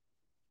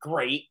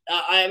great.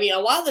 I mean, a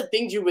lot of the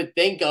things you would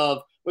think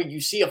of when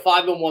you see a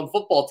 5-1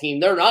 football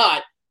team, they're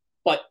not.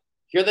 But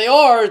here they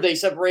are. They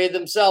separated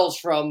themselves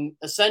from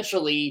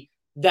essentially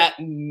that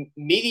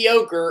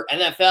mediocre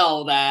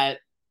NFL that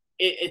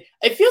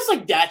it feels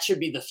like that should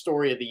be the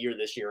story of the year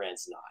this year, and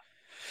it's not.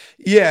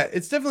 Yeah,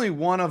 it's definitely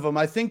one of them.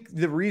 I think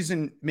the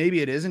reason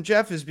maybe it isn't,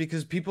 Jeff, is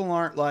because people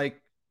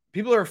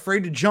are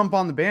afraid to jump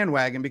on the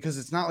bandwagon because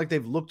it's not like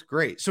they've looked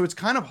great. So it's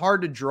kind of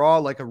hard to draw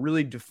like a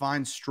really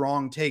defined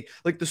strong take.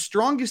 Like the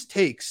strongest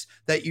takes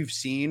that you've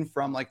seen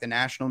from like the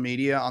national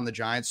media on the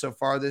Giants so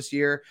far this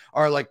year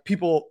are like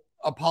people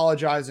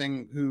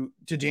apologizing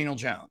to Daniel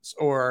Jones,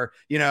 or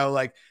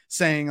like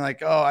saying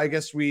like, oh, I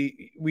guess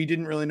we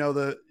didn't really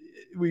know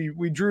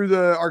we drew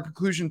our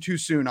conclusion too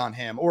soon on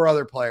him, or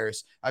other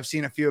players. I've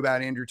seen a few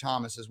about Andrew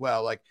Thomas as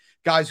well, like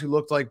guys who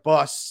looked like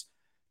busts,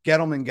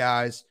 Gettleman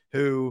guys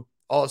who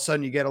all of a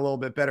sudden you get a little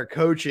bit better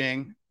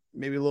coaching,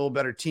 maybe a little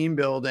better team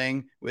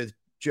building with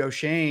Joe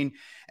Shane,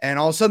 and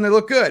all of a sudden they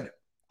look good.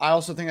 I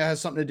also think that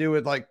has something to do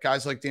with like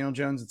guys like Daniel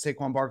Jones and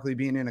Saquon Barkley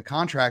being in a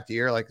contract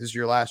year. Like, this is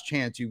your last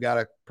chance. You've got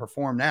to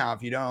perform now.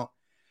 If you don't,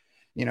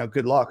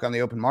 good luck on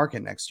the open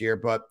market next year.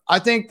 But I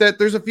think that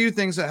there's a few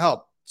things that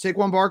help.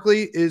 Saquon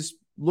Barkley is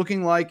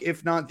looking like,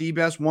 if not the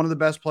best, one of the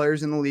best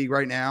players in the league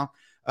right now.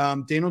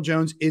 Daniel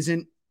Jones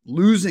isn't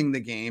losing the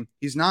game.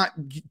 He's not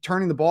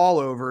turning the ball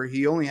over.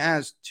 He only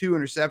has 2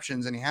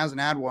 interceptions, and he hasn't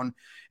had one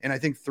in, I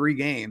think, 3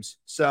 games.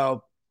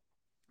 So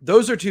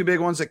those are 2 big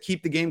ones that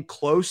keep the game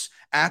close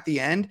at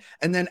the end.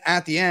 And then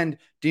at the end,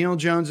 Daniel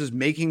Jones is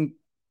making,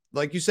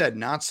 like you said,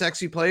 not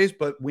sexy plays,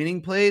 but winning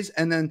plays.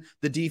 And then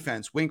the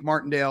defense, Wink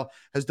Martindale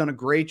has done a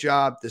great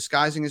job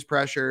disguising his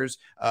pressures,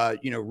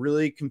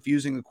 really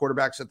confusing the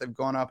quarterbacks that they've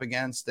gone up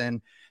against.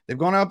 And they've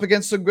gone up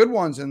against some good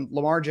ones. And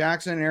Lamar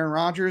Jackson and Aaron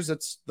Rodgers,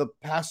 that's the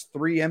past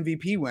 3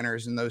 MVP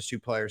winners in those 2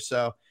 players.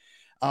 So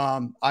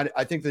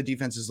I think the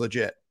defense is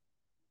legit.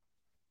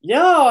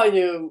 Yeah, I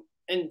knew.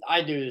 And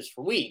I do this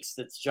for weeks,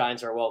 that the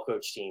Giants are a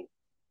well-coached team.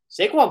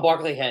 Saquon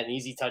Barkley had an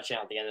easy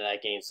touchdown at the end of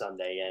that game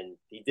Sunday, and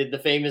he did the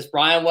famous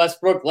Brian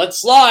Westbrook,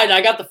 let's slide,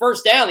 I got the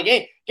first down.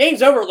 The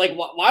game's over. Like,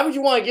 why would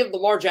you want to give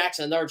Lamar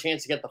Jackson another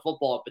chance to get the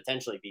football and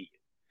potentially beat you?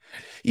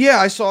 Yeah,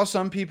 I saw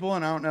some people,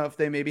 and I don't know if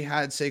they maybe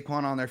had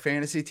Saquon on their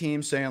fantasy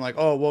team, saying like,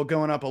 oh, well,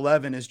 going up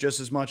 11 is just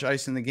as much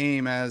ice in the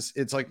game as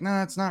it's like,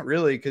 no, it's not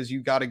really, because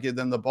you got to give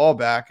them the ball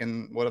back.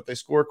 And what if they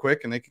score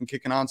quick and they can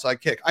kick an onside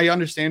kick? I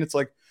understand it's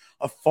like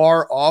a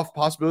far off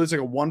possibility. It's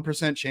like a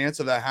 1% chance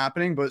of that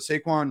happening, but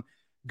Saquon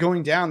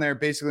going down there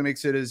basically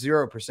makes it a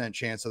 0%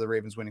 chance of the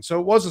Ravens winning.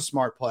 So it was a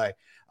smart play.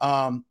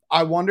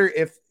 I wonder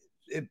if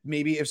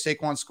maybe if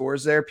Saquon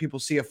scores there, people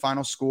see a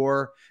final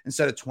score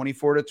instead of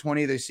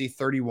 24-20, they see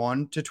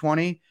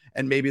 31-20,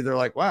 And maybe they're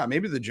like, wow,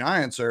 maybe the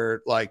Giants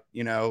are like,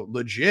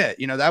 legit.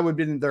 That would have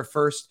been their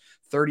first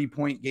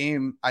 30-point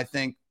game, I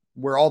think,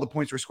 where all the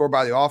points were scored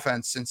by the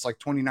offense since like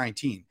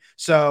 2019.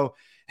 So,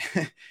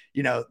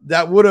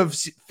 that would have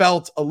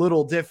felt a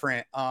little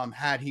different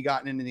had he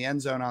gotten into the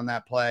end zone on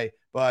that play.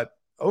 But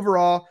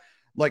overall,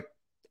 like,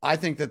 I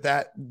think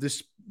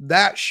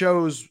that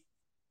shows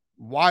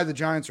why the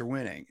Giants are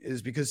winning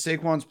is because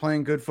Saquon's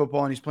playing good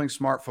football and he's playing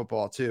smart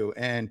football too.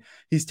 And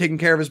he's taking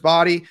care of his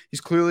body. He's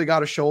clearly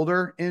got a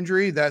shoulder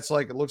injury. That's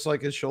like, it looks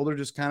like his shoulder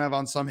just kind of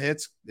on some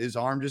hits, his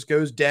arm just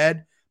goes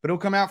dead, but he'll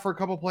come out for a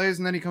couple plays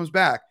and then he comes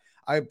back.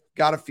 I've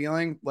got a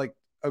feeling like,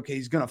 okay,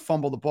 he's going to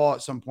fumble the ball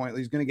at some point.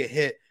 He's going to get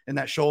hit in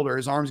that shoulder.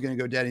 His arm's going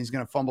to go dead and he's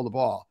going to fumble the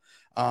ball.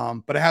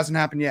 But it hasn't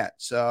happened yet.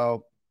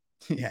 So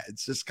yeah,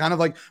 it's just kind of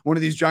like one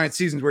of these Giant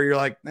seasons where you're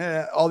like,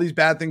 all these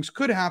bad things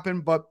could happen,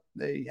 but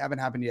they haven't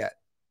happened yet.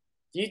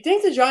 Do you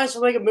think the Giants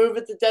will make a move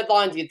at the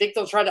deadline? Do you think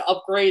they'll try to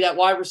upgrade at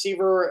wide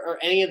receiver or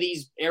any of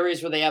these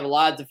areas where they have a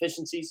lot of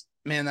deficiencies?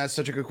 Man, that's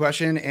such a good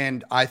question.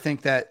 And I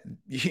think that,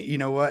 you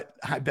know what?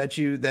 I bet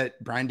you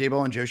that Brian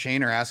Daboll and Joe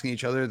Schoen are asking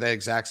each other the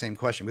exact same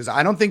question, because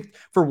I don't think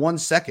for 1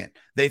 second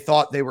they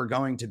thought they were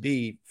going to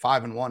be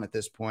 5-1 at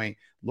this point,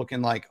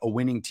 looking like a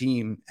winning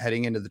team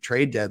heading into the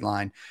trade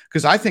deadline.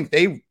 Because I think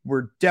they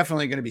were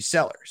definitely going to be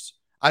sellers.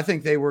 I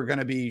think they were going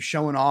to be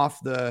showing off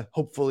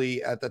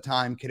hopefully at the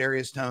time,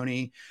 Kadarius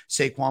Toney,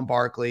 Saquon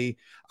Barkley.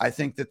 I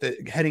think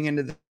that heading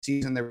into the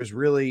season, there was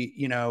really,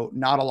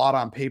 not a lot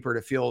on paper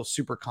to feel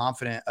super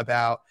confident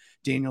about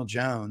Daniel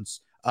Jones.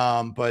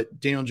 But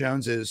Daniel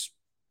Jones is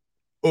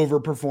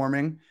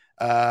overperforming.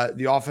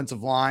 The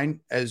offensive line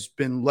has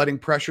been letting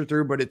pressure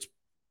through, but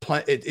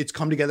it's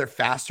come together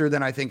faster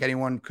than I think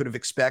anyone could have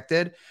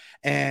expected.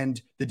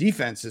 And the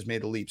defense has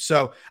made a leap.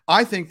 So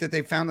I think that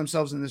they found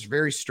themselves in this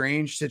very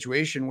strange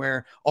situation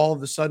where all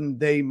of a sudden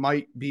they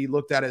might be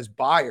looked at as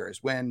buyers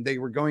when they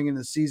were going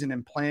into the season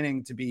and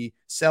planning to be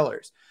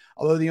sellers.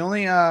 Although the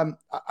only, I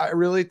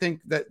really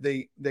think that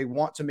they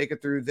want to make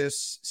it through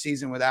this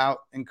season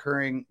without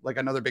incurring like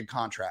another big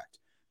contract,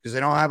 because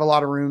they don't have a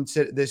lot of room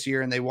this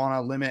year and they want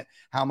to limit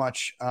how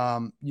much,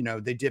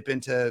 they dip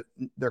into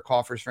their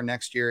coffers for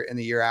next year and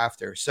the year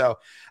after. So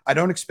I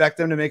don't expect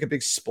them to make a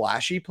big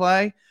splashy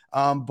play.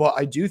 But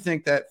I do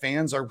think that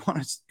fans are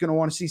going to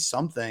want to see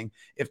something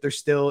if they're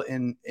still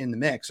in the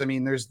mix. I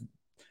mean, there's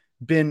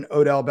been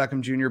Odell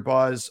Beckham Jr.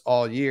 buzz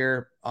all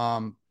year.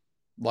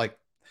 Like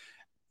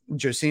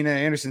Josina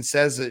Anderson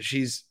says that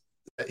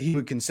he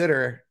would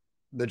consider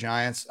the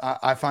Giants.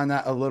 I find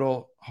that a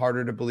little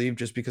harder to believe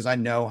just because I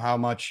know how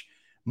much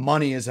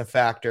money is a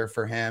factor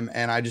for him.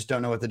 And I just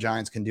don't know what the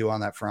Giants can do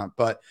on that front.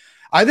 But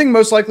I think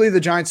most likely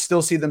the Giants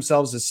still see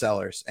themselves as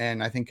sellers.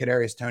 And I think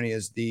Kadarius Toney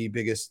is the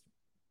biggest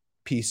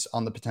piece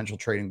on the potential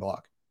trading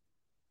block.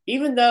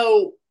 Even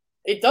though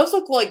it does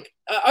look like,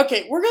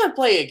 okay, we're going to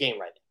play a game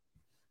right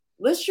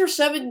now. List your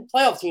 7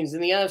 playoff teams in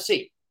the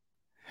NFC.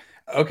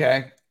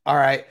 Okay. All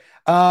right.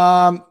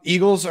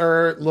 Eagles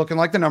are looking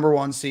like the number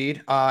 1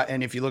 seed.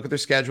 And if you look at their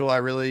schedule,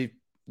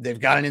 they've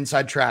got an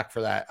inside track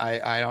for that.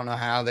 I don't know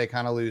how they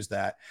kind of lose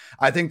that.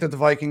 I think that the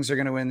Vikings are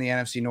going to win the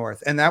NFC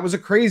North. And that was a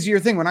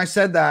crazier thing. When I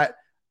said that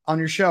on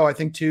your show, I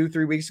think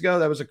 2-3 weeks ago,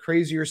 that was a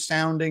crazier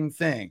sounding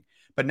thing.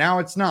 But now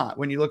it's not.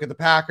 When you look at the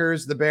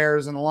Packers, the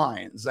Bears, and the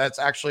Lions, that's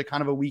actually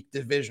kind of a weak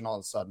division all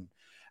of a sudden.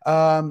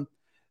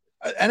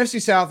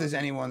 NFC South is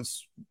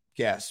anyone's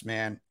guess,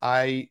 man.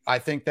 I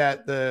think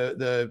that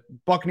the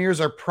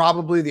Buccaneers are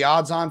probably the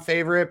odds-on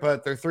favorite,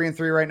 but they're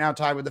 3-3 right now,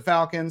 tied with the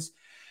Falcons.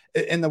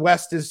 And the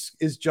West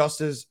is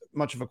just as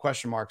much of a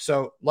question mark.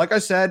 So, like I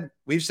said,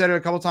 we've said it a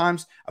couple of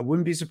times. I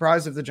wouldn't be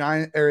surprised if the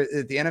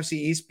NFC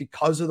East,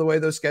 because of the way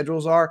those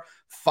schedules are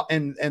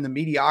and the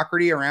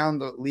mediocrity around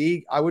the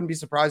league, I wouldn't be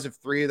surprised if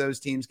 3 of those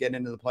teams get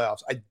into the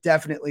playoffs. I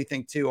definitely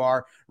think 2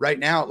 are. Right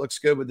now, it looks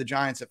good with the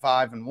Giants at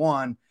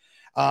 5-1.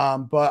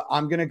 But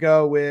I'm going to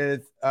go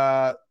with,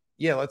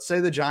 let's say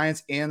the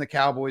Giants and the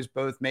Cowboys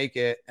both make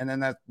it, and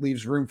then that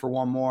leaves room for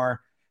one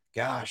more.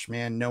 Gosh,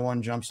 man, no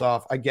one jumps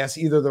off. I guess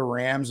either the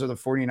Rams or the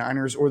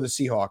 49ers or the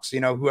Seahawks,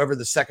 whoever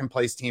the second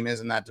place team is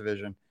in that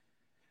division.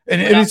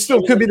 And it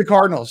still could be the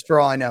Cardinals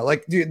for all I know.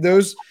 Like, dude,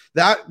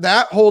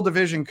 that whole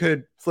division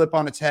could flip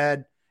on its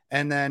head.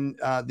 And then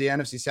the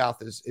NFC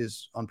South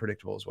is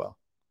unpredictable as well.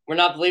 We're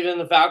not believing in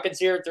the Falcons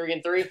here,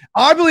 3-3.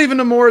 I believe in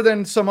them more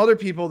than some other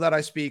people that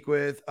I speak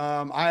with.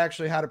 I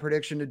actually had a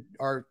prediction to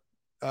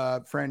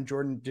our friend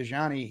Jordan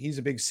Dejani. He's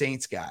a big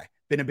Saints guy,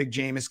 been a big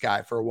Jameis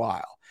guy for a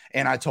while.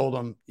 And I told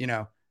him,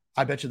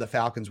 I bet you the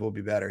Falcons will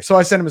be better. So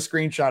I sent him a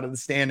screenshot of the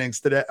standings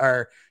today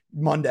or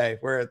Monday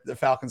where the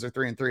Falcons are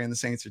 3-3 and the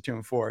Saints are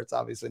 2-4. It's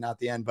obviously not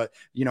the end, but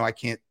I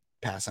can't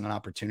pass on an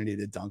opportunity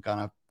to dunk on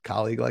a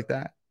colleague like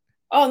that.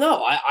 Oh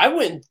no, I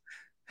wouldn't.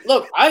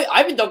 Look,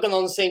 I've been dunking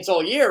on the Saints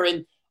all year,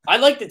 and I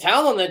like the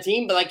talent on that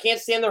team, but I can't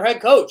stand their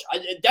head coach.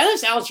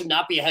 Dennis Allen should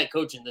not be a head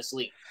coach in this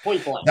league.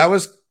 Point blank.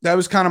 That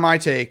was kind of my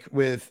take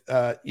with,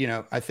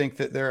 I think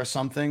that there are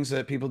some things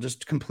that people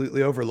just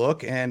completely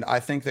overlook. And I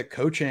think that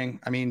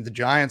coaching, I mean, the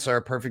Giants are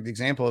a perfect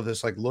example of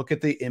this. Like, look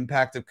at the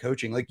impact of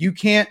coaching. Like,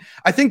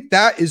 I think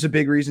that is a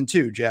big reason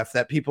too, Jeff,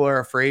 that people are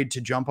afraid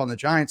to jump on the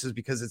Giants is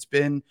because it's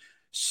been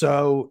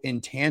so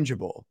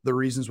intangible. The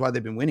reasons why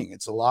they've been winning.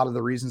 It's a lot of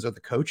the reasons are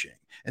the coaching.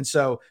 And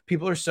so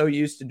people are so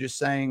used to just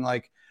saying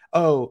like,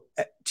 oh,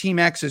 team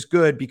X is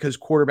good because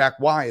quarterback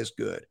Y is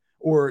good,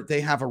 or they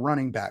have a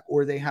running back,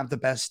 or they have the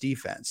best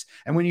defense.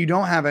 And when you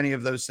don't have any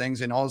of those things,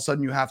 and all of a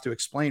sudden you have to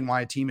explain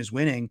why a team is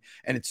winning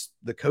and it's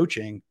the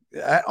coaching,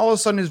 that all of a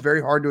sudden is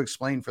very hard to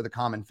explain for the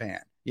common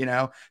fan,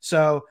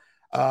 So,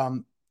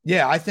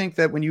 I think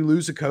that when you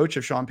lose a coach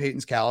of Sean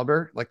Payton's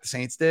caliber, like the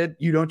Saints did,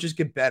 you don't just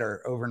get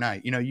better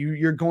overnight.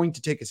 You're going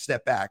to take a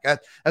step back.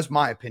 That's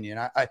my opinion.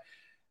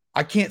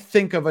 I can't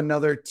think of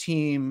another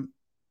team,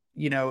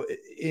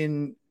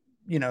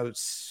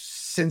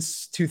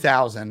 since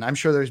 2000. I'm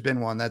sure there's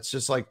been one that's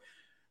just like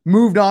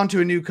moved on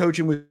to a new coach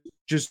and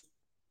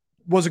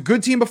was a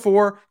good team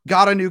before,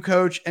 got a new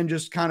coach, and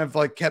just kind of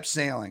like kept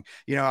sailing.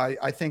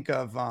 I think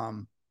of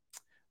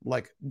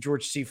like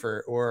George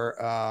Seifert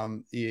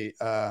or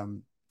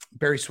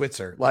Barry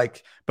Switzer,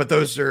 but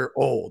those are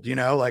old,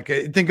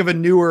 think of a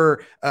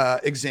newer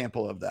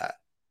example of that.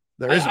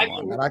 There isn't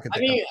one that I could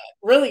think of.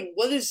 Really,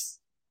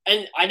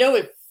 and I know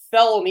it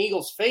fell on the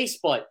Eagles' face,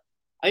 but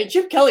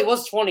Chip Kelly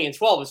was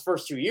 20-12 his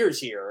first 2 years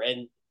here,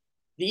 and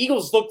the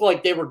Eagles looked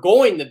like they were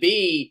going to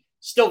be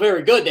still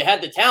very good. They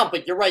had the talent,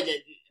 but you're right,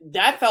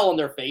 that fell on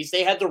their face.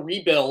 They had to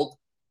rebuild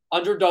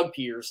under Doug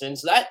Peterson,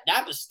 so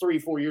that was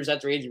 3-4 years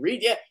after Andy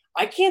Reid. Yeah,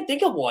 I can't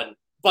think of one,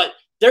 but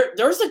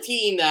there's a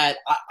team that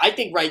I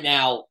think right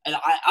now, and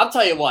I'll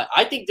tell you what,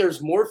 I think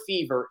there's more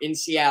fever in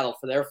Seattle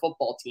for their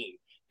football team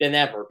than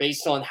ever,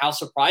 based on how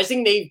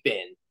surprising they've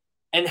been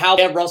and how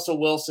bad Russell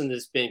Wilson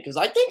has been. Because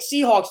I think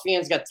Seahawks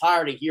fans got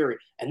tired of hearing,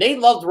 and they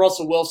loved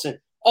Russell Wilson.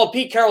 Oh,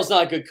 Pete Carroll's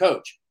not a good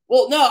coach.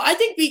 Well, no, I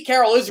think Pete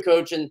Carroll is a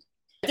coach, and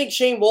I think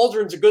Shane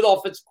Waldron's a good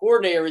offensive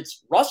coordinator.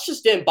 Russ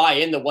just didn't buy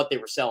into what they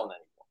were selling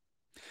anymore.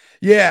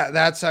 Yeah,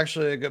 that's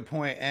actually a good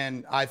point.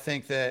 And I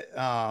think that,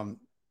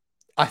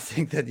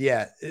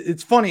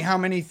 it's funny how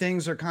many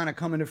things are kind of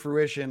coming to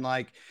fruition.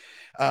 Like,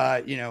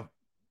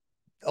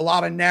 a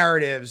lot of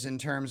narratives in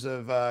terms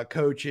of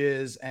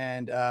coaches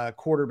and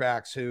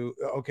quarterbacks who,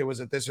 okay, was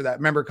it this or that?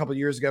 Remember a couple of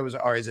years ago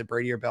is it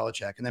Brady or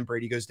Belichick? And then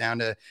Brady goes down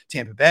to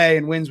Tampa Bay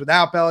and wins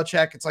without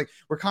Belichick. It's like,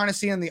 we're kind of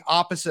seeing the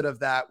opposite of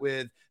that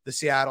with the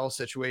Seattle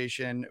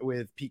situation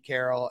with Pete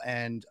Carroll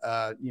and,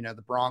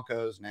 the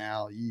Broncos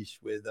now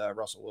with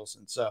Russell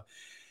Wilson. So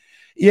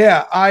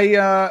yeah,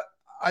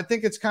 I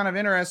think it's kind of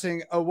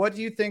interesting. What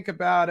do you think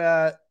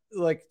about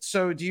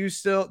so do you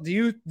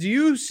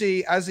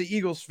see, as an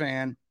Eagles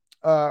fan,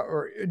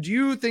 or do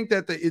you think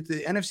that the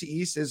NFC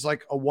East is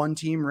like a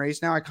one-team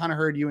race now? I kind of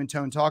heard you and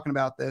Tone talking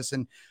about this,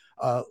 and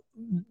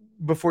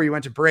before you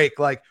went to break,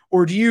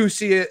 or do you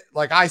see it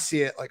like I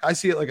see it? Like, I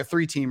see it like a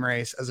 3-team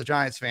race as a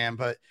Giants fan,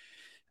 but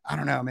I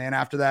don't know, man.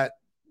 After that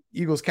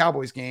Eagles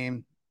Cowboys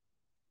game,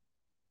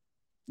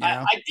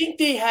 I think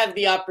they have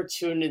the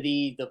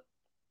opportunity to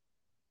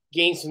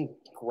gain some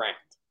ground.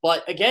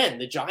 But again,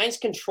 the Giants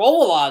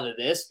control a lot of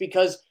this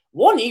because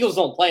Eagles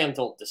don't play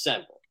until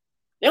December.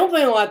 They don't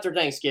play until after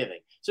Thanksgiving.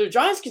 So the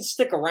Giants can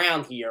stick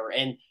around here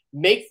and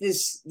make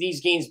these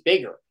games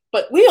bigger.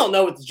 But we don't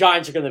know what the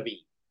Giants are going to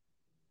be.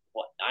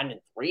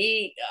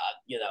 9-3?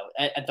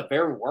 At the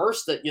very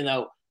worst,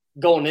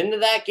 going into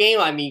that game,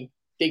 I mean,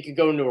 they could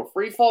go into a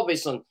free fall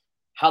based on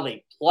how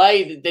they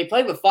play. They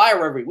play with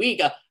fire every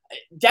week.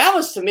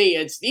 Dallas, to me,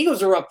 the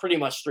Eagles are up pretty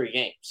much 3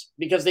 games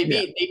because they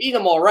beat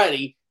them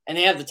already, and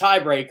they have the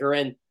tiebreaker.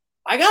 And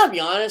I got to be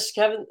honest,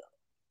 Kevin,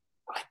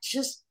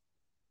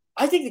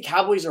 I think the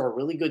Cowboys are a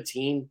really good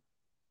team,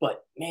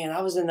 but man,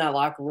 I was in that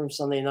locker room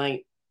Sunday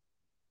night,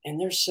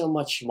 and there's so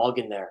much smug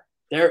in there.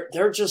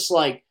 They're just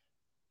like,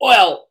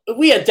 well, if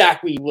we had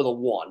Dak, we would have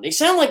won. They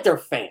sound like they're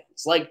fans.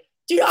 Like,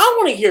 dude, I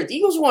want to hear it. The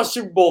Eagles want a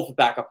Super Bowl with a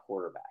backup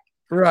quarterback.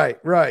 Right.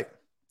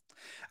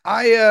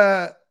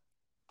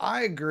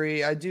 I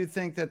agree. I do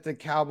think that the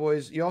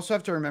Cowboys, you also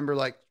have to remember,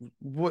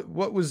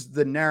 what was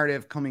the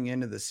narrative coming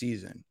into the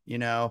season?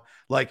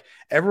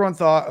 Everyone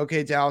thought,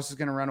 okay, Dallas is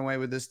going to run away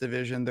with this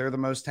division. They're the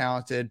most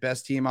talented,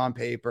 best team on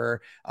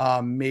paper.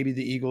 Maybe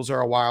the Eagles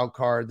are a wild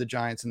card. The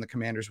Giants and the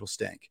Commanders will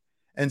stink.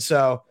 And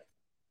so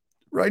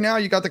right now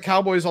you got the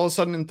Cowboys all of a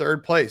sudden in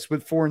 3rd place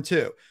with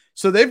 4-2.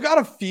 So they've got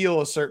to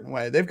feel a certain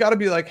way. They've got to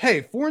be like,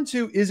 hey,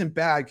 4-2 isn't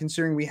bad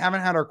considering we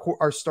haven't had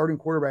our starting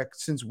quarterback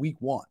since week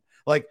 1.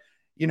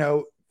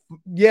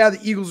 The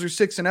Eagles are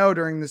 6-0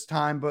 during this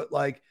time, but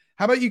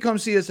how about you come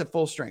see us at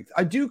full strength?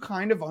 I do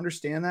kind of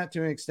understand that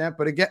to an extent,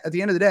 but again, at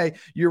the end of the day,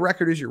 your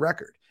record is your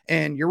record.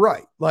 And you're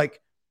right.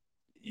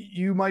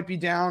 You might be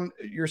down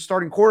your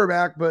starting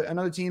quarterback, but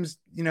another team's,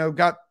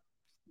 got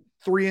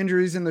 3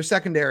 injuries in their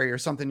secondary or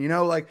something,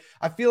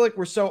 I feel like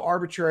we're so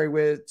arbitrary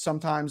with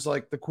sometimes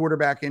the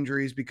quarterback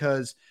injuries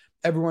because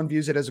everyone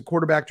views it as a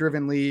quarterback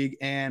driven league.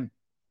 And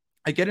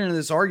I get into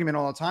this argument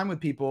all the time with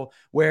people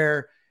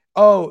where,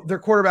 oh, their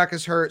quarterback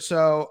is hurt.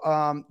 So,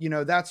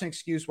 that's an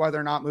excuse why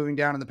they're not moving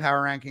down in the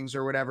power rankings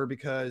or whatever,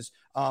 because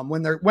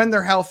when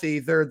they're healthy,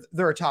 they're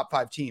a top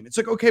 5 team. It's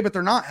like, okay, but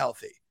they're not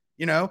healthy.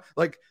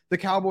 Like the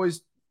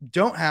Cowboys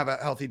don't have a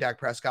healthy Dak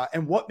Prescott.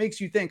 And what makes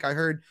you think, I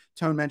heard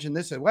Tone mention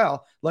this as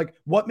well, like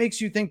what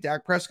makes you think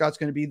Dak Prescott's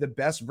going to be the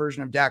best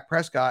version of Dak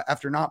Prescott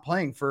after not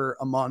playing for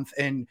a month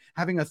and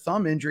having a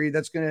thumb injury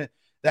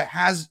that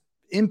has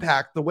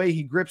impact the way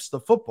he grips the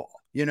football,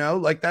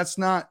 like that's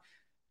not,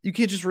 you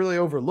can't just really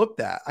overlook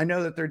that. I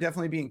know that they're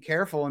definitely being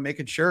careful and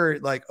making sure,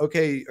 like,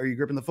 okay, are you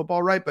gripping the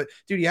football right? But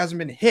dude, he hasn't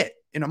been hit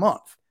in a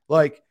month.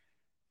 Like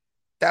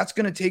that's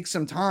going to take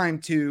some time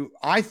to,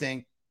 I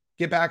think,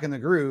 get back in the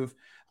groove.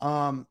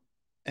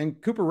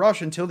 And Cooper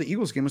Rush, until the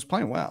Eagles game, was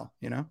playing well,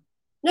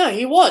 No,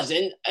 he was.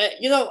 And,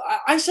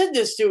 I said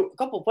this to a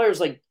couple of players,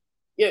 like,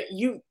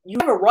 you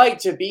have a right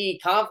to be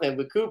confident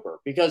with Cooper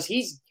because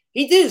he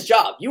did his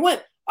job.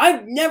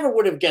 I never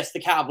would have guessed the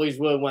Cowboys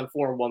would have went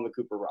 4-1 with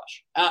Cooper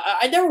Rush.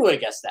 I never would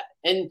have guessed that.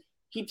 And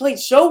he played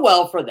so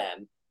well for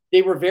them.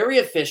 They were very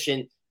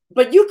efficient.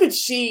 But you could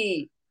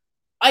see,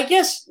 I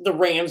guess the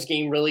Rams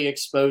game really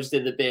exposed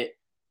it a bit.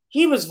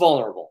 He was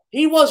vulnerable.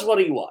 He was what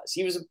he was.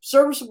 He was a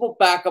serviceable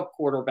backup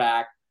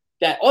quarterback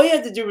that all you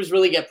had to do was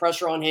really get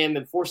pressure on him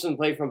and force him to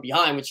play from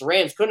behind, which the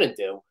Rams couldn't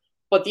do.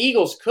 But the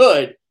Eagles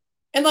could.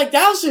 And like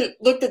Dallas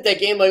looked at that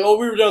game like, oh,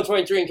 we were down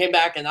 23 and came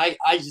back. And I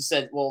just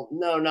said, well,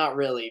 no, not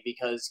really,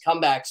 because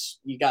comebacks,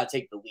 you got to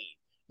take the lead.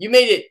 You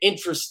made it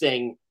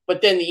interesting,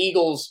 but then the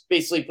Eagles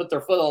basically put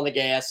their foot on the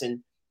gas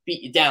and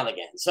beat you down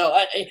again. So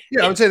I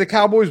would say the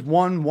Cowboys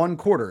won one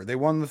quarter. They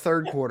won the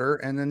third quarter,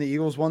 and then the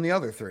Eagles won the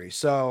other 3.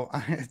 So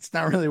it's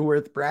not really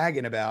worth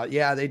bragging about.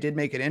 Yeah, they did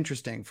make it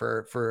interesting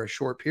for a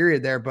short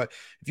period there, but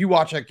if you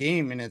watch that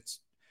game in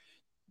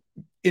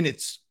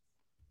its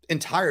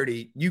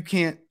entirety, you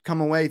can't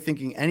come away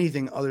thinking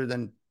anything other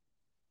than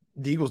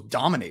the Eagles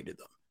dominated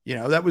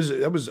them. That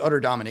was utter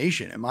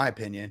domination in my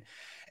opinion.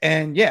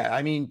 And yeah,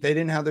 I mean, they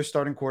didn't have their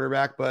starting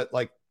quarterback, but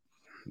like,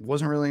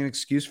 wasn't really an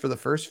excuse for the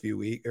first few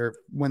weeks or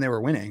when they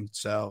were winning.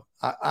 So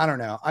I don't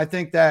know. I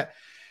think that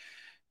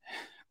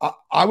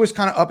I was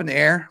kind of up in the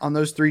air on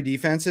those 3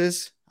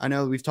 defenses. I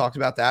know we've talked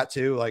about that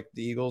too. Like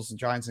the Eagles, the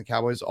Giants, and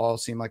Cowboys all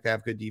seem like they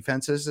have good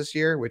defenses this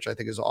year, which I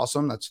think is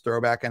awesome. That's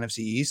throwback NFC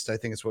East. I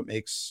think it's what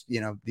makes,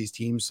 these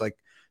teams, like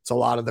it's a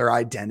lot of their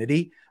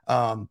identity,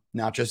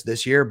 not just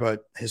this year,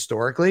 but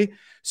historically.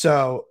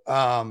 So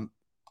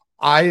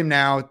I am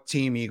now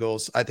team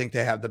Eagles. I think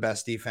they have the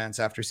best defense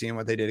after seeing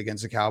what they did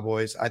against the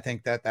Cowboys. I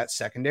think that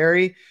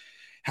secondary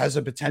has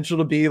a potential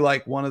to be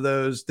like one of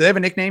those. Do they have a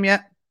nickname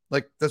yet?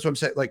 Like, that's what I'm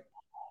saying. Like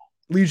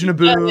Legion of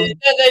Boom.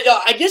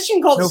 I guess you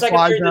can call the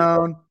secondary.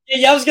 Zone.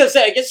 Yeah, I was going to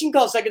say, I guess you can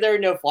call secondary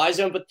no fly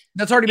zone, but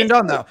that's already been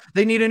done though.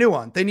 They need a new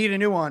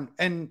one.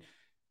 And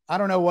I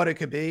don't know what it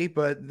could be,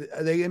 but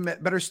they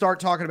better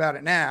start talking about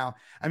it now.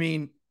 I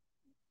mean,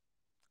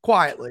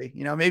 quietly,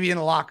 maybe in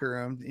the locker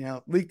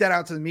room, leak that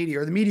out to the media,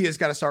 or the media's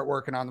got to start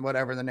working on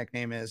whatever the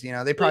nickname is.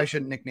 They probably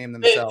shouldn't nickname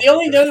themselves. The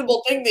only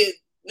notable thing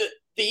that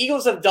the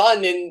Eagles have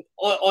done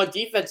on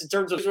defense in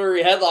terms of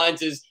story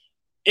headlines is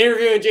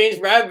interviewing James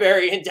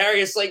Bradberry and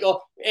Darius Slayton.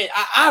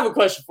 I have a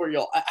question for you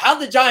all. How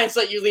did the Giants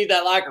let you leave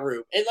that locker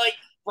room? And like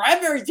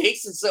Bradberry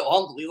takes it so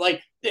humbly.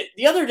 Like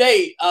the other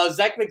day,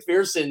 Zach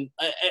McPherson,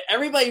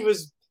 everybody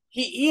was,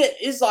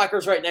 his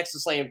locker's right next to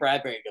Slayton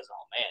Bradberry. He goes,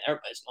 oh man,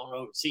 everybody's going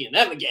over seeing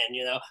them again.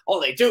 All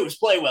they do is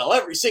play well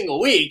every single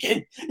week,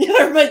 and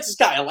everybody just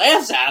kind of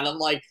laughs at them.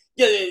 Like,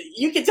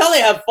 you can tell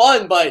they have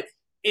fun, but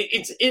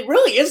it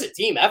really is a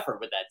team effort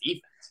with that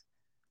defense.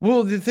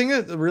 Well, the thing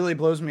that really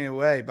blows me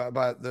away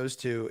about those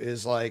two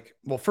is like,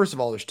 well, first of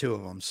all, there's 2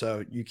 of them,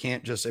 so you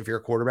can't just, if you're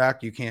a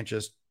quarterback, you can't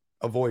just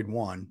avoid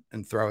one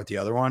and throw at the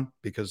other one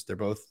because they're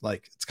both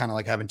like, it's kind of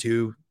like having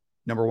 2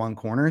 number 1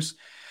 corners.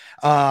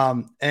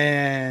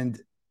 And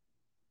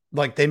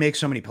like they make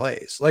so many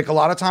plays. Like a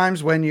lot of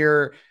times when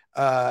you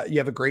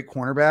have a great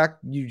cornerback,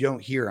 you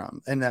don't hear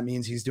him. And that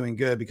means he's doing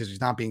good because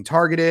he's not being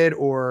targeted,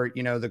 or,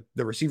 the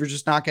receiver's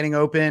just not getting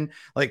open.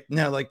 Like,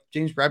 no, like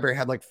James Bradberry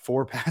had like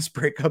 4 pass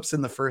breakups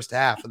in the first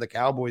half of the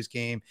Cowboys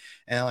game.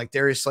 And like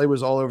Darius Slay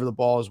was all over the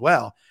ball as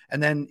well.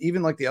 And then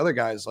even like the other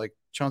guys, like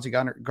Chauncey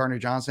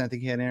Gardner-Johnson, I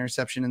think he had an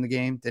interception in the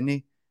game, didn't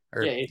he?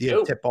 Or he had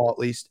a tip ball at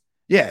least.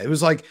 Yeah, it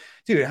was like,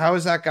 dude, how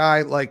is that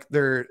guy like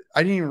I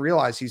didn't even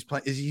realize he's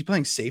playing. Is he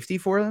playing safety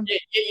for them?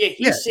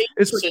 Yeah.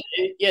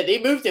 They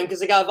moved him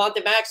because they got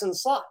Avonte Max in the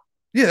slot.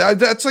 Yeah,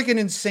 that's like an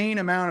insane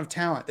amount of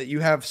talent that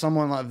you have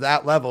someone of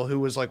that level who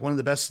was like one of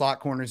the best slot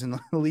corners in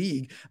the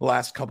league the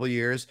last couple of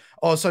years.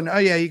 All of a sudden, oh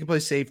yeah, you can play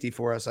safety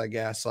for us, I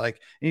guess. Like,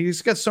 and you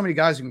just got so many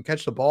guys who can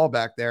catch the ball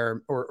back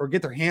there or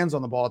get their hands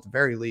on the ball at the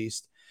very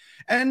least.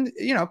 And,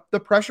 the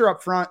pressure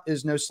up front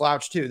is no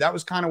slouch too. That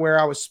was kind of where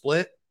I was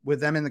split with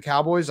them in the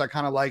Cowboys. I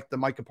kind of like the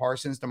Micah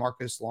Parsons,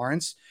 DeMarcus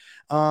Lawrence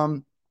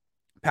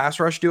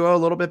pass rush duo a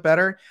little bit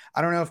better.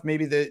 I don't know if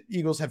maybe the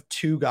Eagles have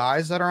 2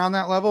 guys that are on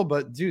that level,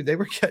 but dude, they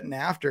were getting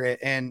after it.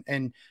 And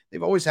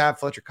they've always had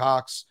Fletcher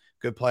Cox,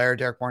 good player,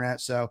 Derek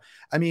Barnett. So,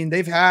 I mean,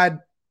 they've had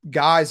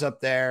guys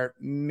up there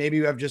maybe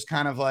who have just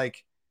kind of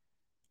like,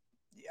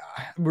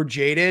 we're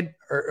jaded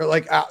or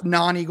like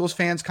non-Eagles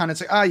fans kind of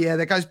say, oh yeah,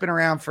 that guy's been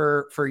around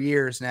for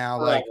years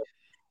now, like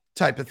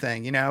type of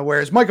thing, you know,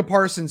 whereas Micah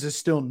Parsons is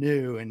still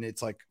new and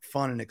it's like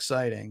fun and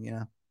exciting, you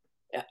know?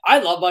 Yeah, I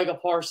love Micah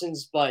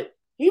Parsons, but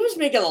he was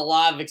making a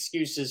lot of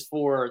excuses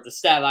for the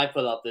stat I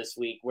put up this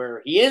week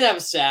where he didn't have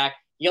a sack.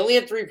 He only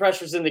had 3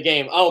 pressures in the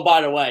game. Oh,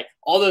 by the way,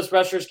 all those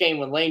pressures came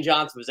when Lane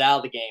Johnson was out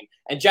of the game.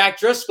 And Jack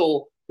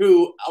Driscoll,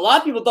 who a lot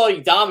of people thought he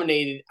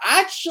dominated,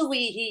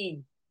 actually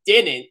he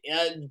didn't.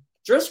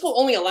 Driscoll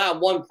only allowed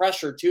 1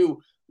 pressure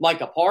to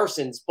Micah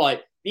Parsons,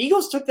 but the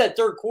Eagles took that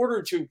third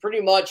quarter to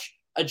pretty much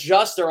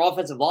adjust their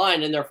offensive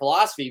line and their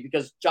philosophy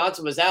because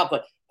Johnson was out.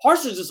 But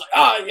Parsons is like,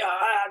 oh, yeah,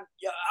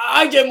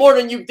 I did more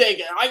than you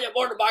think. I did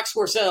more than box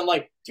score said. I'm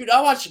like, dude,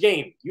 I watched the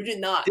game. You did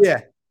not.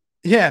 Yeah.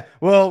 Yeah.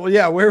 Well,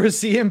 yeah. Where was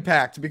the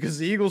impact? Because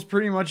the Eagles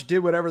pretty much did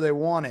whatever they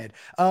wanted.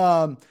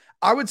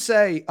 I would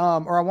say,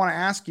 or I want to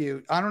ask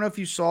you, I don't know if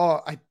you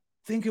saw, I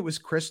think it was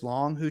Chris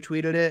Long who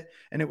tweeted it,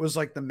 and it was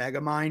like the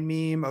Megamind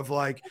meme of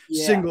like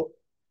single,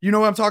 you know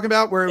what I'm talking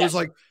about? Where it was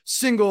like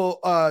single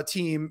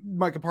team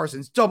Micah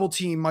Parsons, double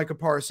team Micah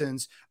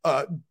Parsons,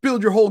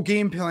 build your whole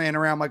game plan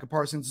around Micah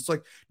Parsons. It's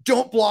like,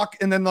 don't block.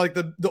 And then like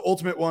the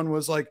ultimate one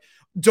was like,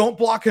 don't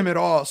block him at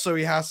all. So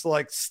he has to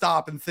like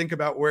stop and think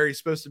about where he's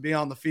supposed to be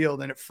on the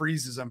field, and it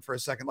freezes him for a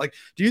second. Like,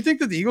 do you think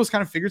that the Eagles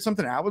kind of figured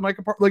something out with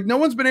Micah Parsons? Like, no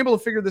one's been able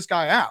to figure this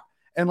guy out.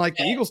 And like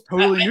the Eagles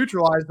totally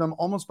neutralized them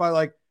almost by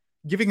like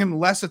giving him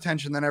less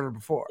attention than ever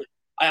before.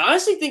 I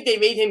honestly think they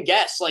made him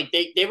guess. Like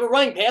they were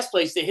running pass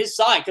plays to his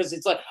side because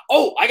it's like,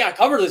 oh, I got to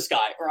cover this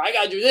guy, or I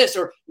got to do this,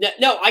 or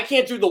no, I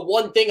can't do the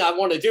one thing I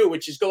want to do,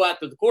 which is go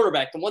after the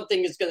quarterback. The one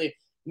thing that's going to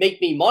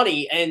make me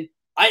money. And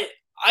I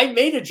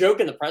made a joke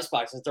in the press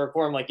box in the third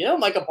quarter. I'm like, you know,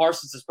 Micah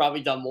Parsons has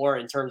probably done more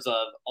in terms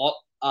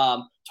of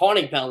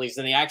taunting penalties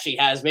than he actually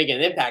has making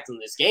an impact in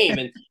this game.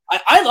 And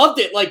I loved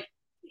it. Like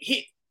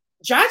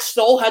Jack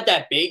Stoll had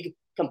that big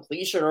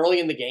completion early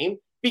in the game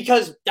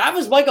because that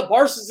was Micah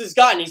Parsons'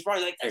 guy. And he's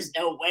probably like, there's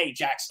no way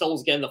Jack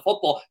Stoll's getting the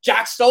football.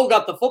 Jack Stoll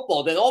got the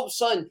football. Then all of a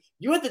sudden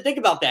you have to think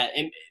about that.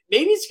 And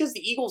maybe it's because the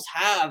Eagles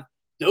have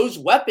those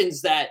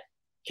weapons that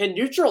can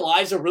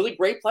neutralize a really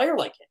great player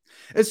like him.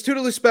 It's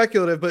totally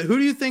speculative, but who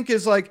do you think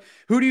is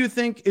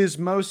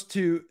most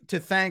to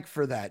thank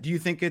for that? Do you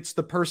think it's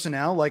the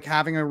personnel, like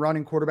having a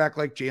running quarterback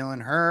like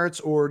Jalen Hurts,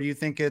 or do you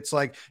think it's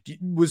like,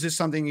 was this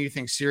something you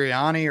think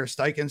Sirianni or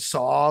Steichen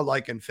saw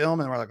like in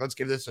film and we're like, let's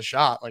give this a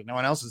shot? Like no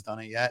one else has done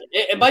it yet.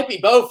 It might be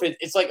both.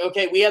 It's like,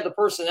 okay, we have the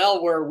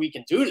personnel where we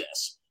can do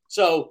this.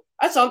 So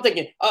that's what I'm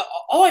thinking.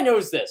 All I know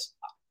is this.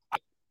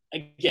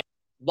 Again,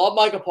 love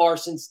Micah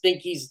Parsons,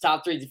 think he's the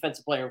top 3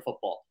 defensive player in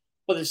football.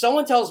 But if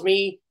someone tells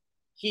me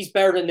he's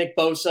better than Nick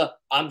Bosa,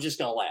 I'm just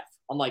going to laugh.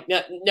 I'm like,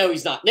 no,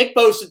 he's not. Nick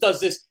Bosa does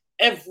this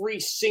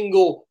every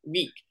single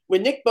week.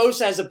 When Nick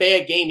Bosa has a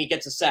bad game, he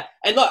gets a sack.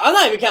 And look, I'm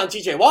not even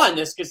counting TJ Watt in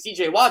this because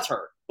TJ Watt's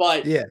hurt.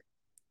 But yeah,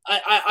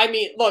 I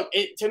mean, look,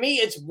 to me,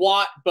 it's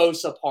Watt,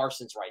 Bosa,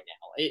 Parsons right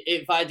now.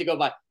 If I had to go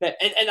by.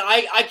 And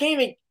I can't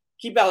even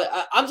keep out.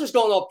 I'm just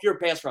going off pure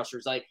pass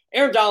rushers. Like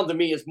Aaron Donald to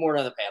me is more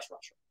than a pass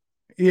rusher.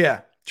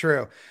 Yeah.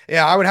 True.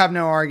 Yeah, I would have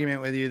no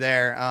argument with you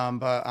there.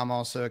 But I'm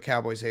also a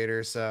Cowboys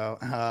hater. So,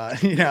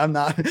 I'm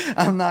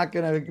not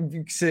going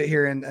to sit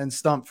here and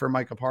stump for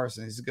Micah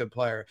Parsons. He's a good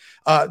player.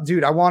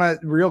 Dude, I want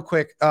to real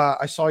quick.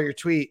 I saw your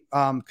tweet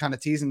kind of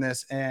teasing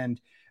this,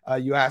 and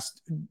you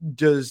asked,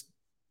 do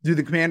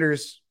the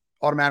Commanders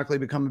automatically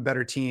become a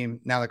better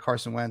team now that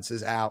Carson Wentz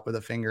is out with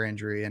a finger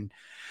injury? And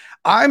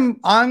I'm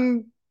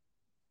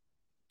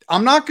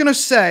not going to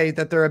say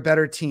that they're a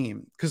better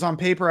team because on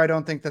paper, I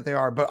don't think that they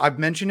are, but I've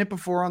mentioned it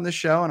before on the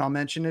show and I'll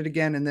mention it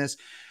again in this.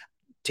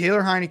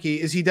 Taylor Heineke,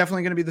 is he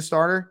definitely going to be the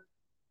starter?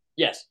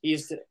 Yes.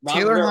 He's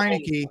Taylor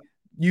Heineke.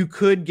 You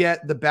could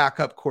get the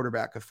backup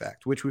quarterback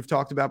effect, which we've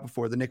talked about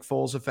before, the Nick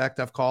Foles effect,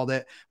 I've called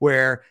it,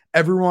 where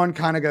everyone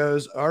kind of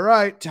goes, all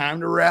right,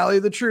 time to rally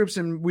the troops.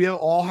 And we'll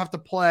all have to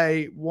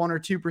play 1 or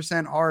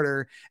 2%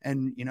 harder.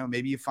 And,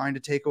 maybe you find a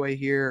takeaway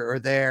here or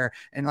there.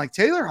 And like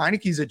Taylor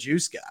Heineke's a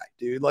juice guy,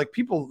 dude. Like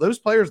those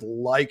players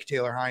like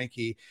Taylor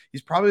Heineke.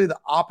 He's probably the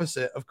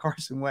opposite of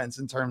Carson Wentz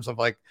in terms of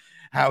like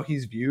how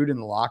he's viewed in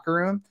the locker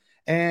room.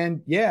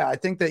 And yeah, I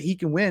think that he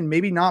can win,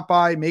 maybe not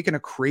by making a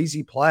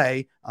crazy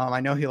play. I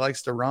know he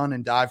likes to run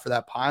and dive for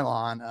that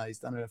pylon. He's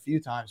done it a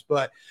few times,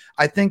 but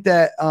I think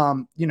that,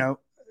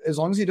 as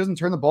long as he doesn't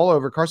turn the ball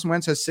over, Carson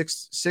Wentz has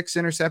six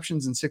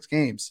interceptions in 6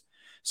 games.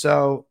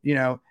 So,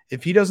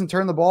 if he doesn't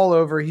turn the ball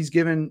over, he's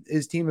given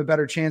his team a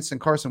better chance than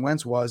Carson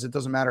Wentz was. It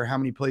doesn't matter how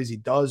many plays he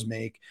does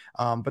make,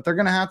 but they're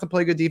going to have to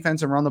play good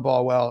defense and run the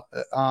ball well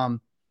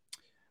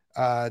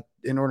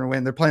in order to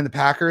win. They're playing the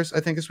Packers, I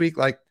think, this week.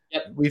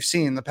 Yep. We've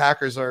seen the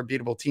Packers are a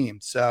beatable team.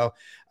 So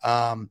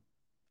I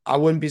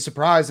wouldn't be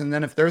surprised. And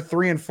then if they're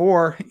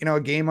 3-4, a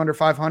game under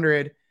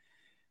 500,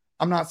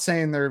 I'm not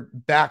saying they're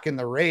back in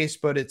the race,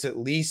 but it's at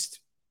least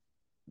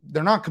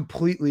they're not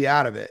completely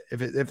out of it.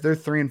 If they're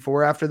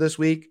 3-4 after this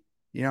week,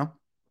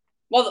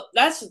 Well,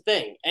 that's the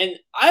thing. And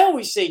I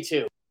always say,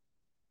 too,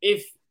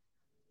 if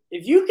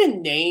you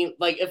can name,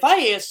 like, if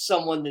I ask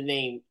someone to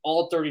name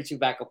all 32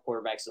 backup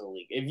quarterbacks in the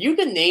league, if you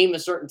can name a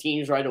certain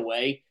teams right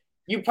away,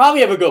 you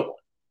probably have a good one.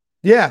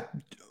 Yeah,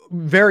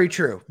 very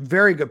true.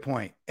 Very good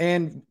point.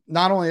 And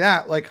not only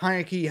that, like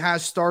Heineke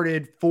has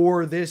started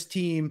for this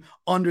team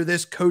under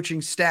this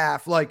coaching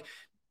staff. Like,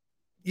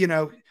 you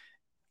know,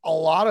 a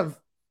lot of,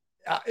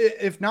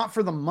 if not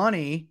for the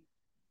money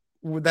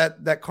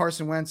that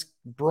Carson Wentz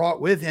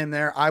brought with him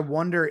there, I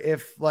wonder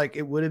if like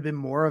it would have been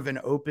more of an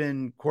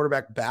open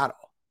quarterback battle.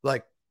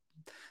 Like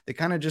they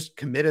kind of just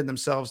committed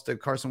themselves to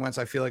Carson Wentz.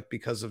 I feel like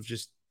because of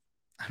just,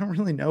 I don't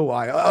really know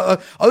why.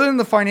 Other than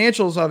the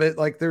financials of it,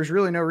 like there's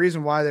really no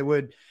reason why they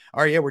would.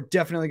 All right, yeah, we're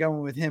definitely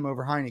going with him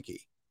over Heineke.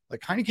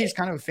 Like Heineke is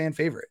kind of a fan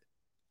favorite.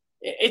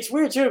 It's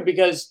weird too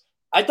because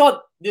I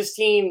thought this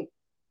team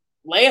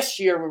last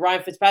year with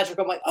Ryan Fitzpatrick,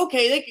 I'm like,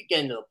 okay, they could get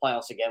into the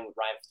playoffs again with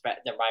Ryan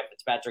Fitzpatrick. Then Ryan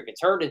Fitzpatrick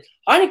gets hurt, and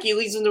Heineke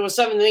leads them to a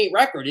 7-8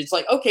 record. It's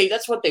like, okay,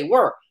 that's what they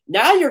were.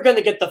 Now you're going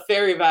to get the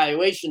fair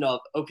evaluation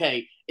of,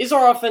 okay, is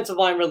our offensive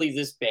line really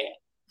this bad?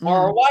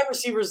 Are our wide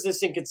receivers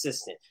this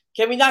inconsistent?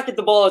 Can we not get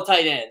the ball at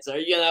tight ends? Or,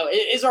 you know,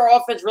 is our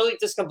offense really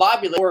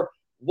discombobulated? Or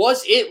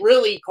was it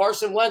really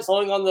Carson Wentz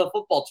holding on to the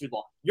football too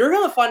long? You're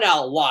going to find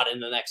out a lot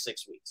in the next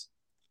 6 weeks.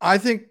 I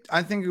think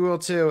we will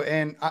too.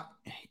 And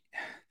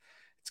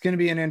it's going to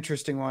be an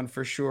interesting one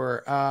for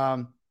sure.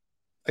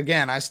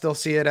 Again, I still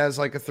see it as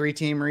like a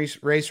 3-team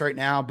race right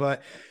now,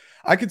 but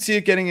I could see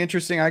it getting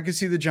interesting. I could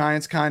see the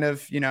Giants kind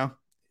of, you know,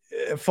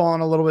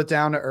 falling a little bit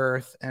down to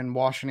earth and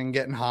Washington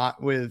getting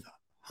hot with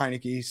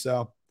Heineke.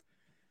 So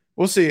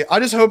we'll see. I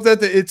just hope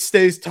that it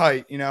stays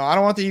tight. You know, I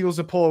don't want the Eagles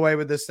to pull away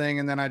with this thing.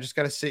 And then I just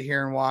got to sit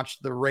here and watch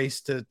the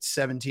race to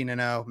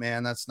 17-0,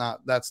 man. That's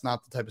not the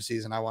type of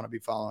season I want to be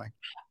following.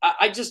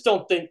 I just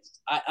don't think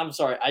I'm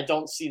sorry. I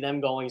don't see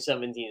them going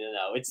 17-0.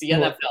 It's the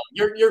NFL.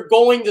 You're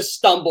going to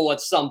stumble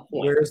at some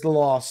point. Where's the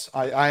loss?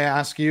 I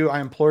ask you,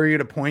 I implore you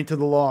to point to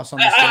the loss.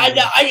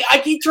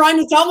 I keep trying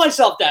to tell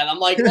myself that. I'm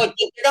like, look,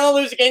 you're going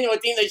to lose again to a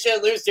team they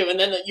shouldn't lose to. And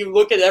then you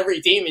look at every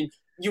team and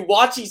you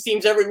watch these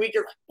teams every week.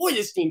 You're like, boy,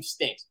 this team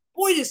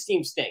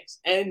stinks.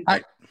 And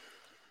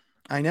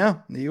I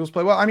know the Eagles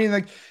play well. I mean,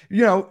 like,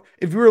 you know,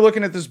 if you were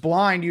looking at this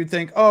blind, you'd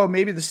think, oh,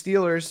 maybe the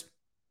Steelers,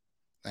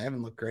 they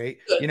haven't looked great.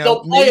 You know,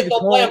 they'll play them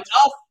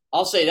tough.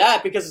 I'll say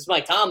that because it's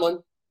Mike Tomlin.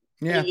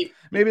 Yeah.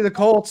 Maybe the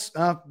Colts,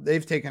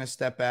 they've taken a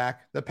step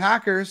back. The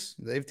Packers,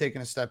 they've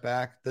taken a step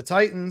back. The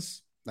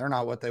Titans, they're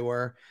not what they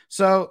were.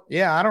 So,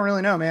 yeah, I don't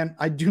really know, man.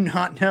 I do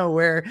not know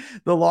where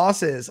the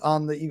loss is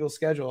on the Eagles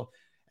schedule.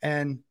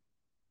 And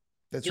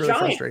that's really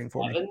frustrating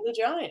for me. The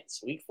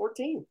Giants, week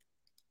 14.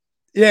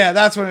 Yeah,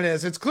 that's what it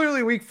is. It's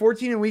clearly week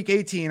 14 and week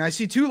 18. I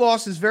see 2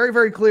 losses very,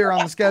 very clear on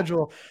the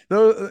schedule.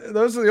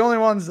 Those are the only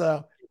ones,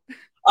 though.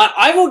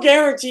 I will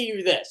guarantee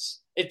you this.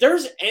 If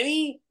there's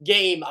any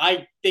game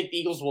I think the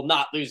Eagles will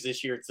not lose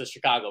this year, it's the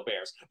Chicago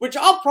Bears, which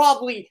I'll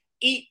probably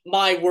eat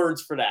my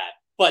words for that.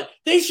 But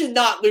they should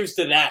not lose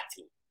to that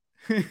team.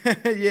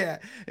 Yeah,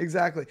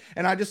 exactly.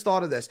 And I just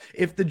thought of this.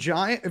 If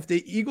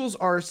the Eagles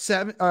are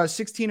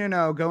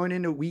 16-0 going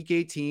into week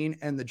 18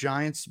 and the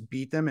Giants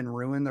beat them and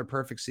ruin their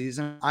perfect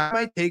season, I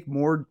might take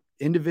more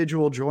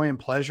individual joy and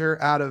pleasure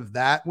out of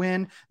that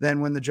win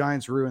than when the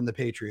Giants ruin the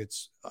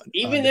Patriots.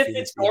 Even if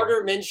it's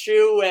Gardner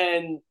Minshew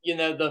and, you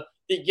know, the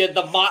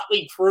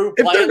motley crew.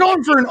 If they're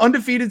going for an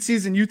undefeated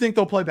season, you think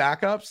they'll play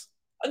backups?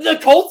 The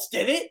Colts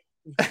did it.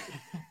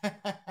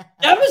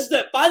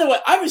 By the way,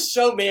 I was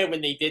so mad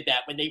when they did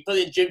that, when they put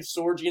in Jim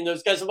Sorgi and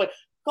those guys. I'm like,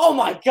 oh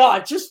my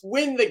God, just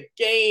win the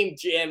game,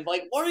 Jim.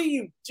 Like, what are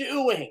you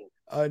doing?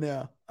 I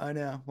know.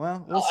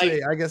 Well, we'll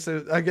see. I guess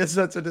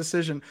that's a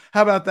decision.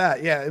 How about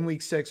that? Yeah, in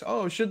week 6.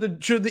 Oh, should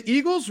the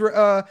Eagles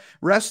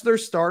rest their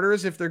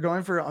starters if they're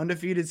going for an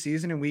undefeated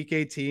season in week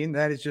 18?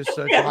 That is just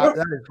such that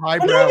is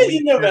highbrow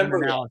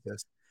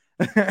analysis.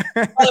 By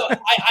the way,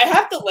 I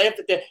have to laugh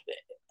at that.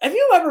 Have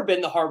you ever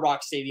been to Hard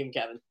Rock Stadium,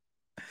 Kevin?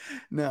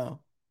 No.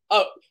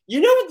 Oh,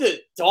 you know what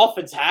the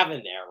Dolphins have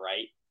in there,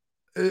 right?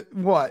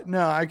 What?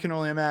 No, I can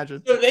only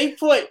imagine. So they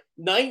put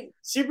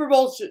Super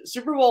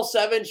Bowl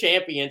 7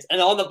 champions,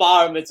 and on the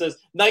bottom it says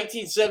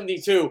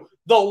 1972,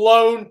 the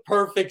lone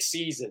perfect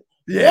season.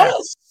 Yeah. What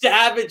a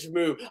savage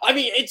move. I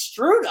mean, it's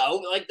true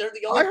though. Like they're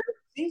the only perfect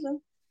season.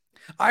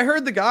 I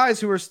heard the guys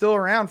who are still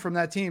around from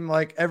that team,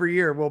 like every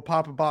year, will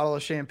pop a bottle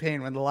of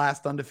champagne when the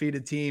last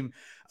undefeated team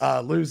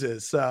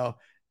loses. So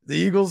the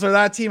Eagles are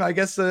that team. I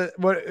guess the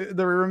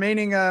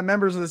remaining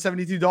members of the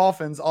 72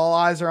 Dolphins, all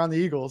eyes are on the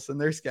Eagles and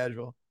their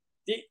schedule.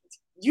 Do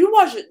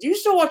you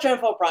still watch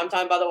NFL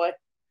Primetime, by the way?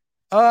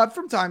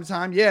 From time to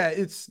time. Yeah.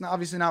 It's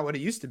obviously not what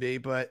it used to be,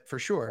 but for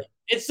sure.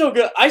 It's still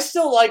good. I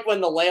still like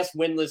when the last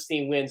winless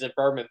team wins and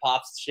Berman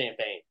pops the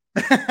champagne.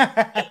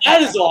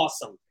 That is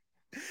awesome.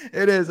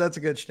 It is. That's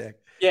a good shtick.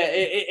 Yeah,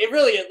 it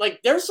really is.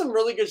 Like, there's some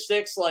really good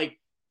shticks. Like,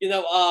 you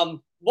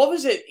know, what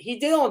was it? He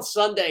did on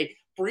Sunday,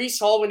 Breece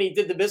Hall, when he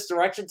did the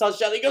misdirection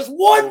touchdown. He goes,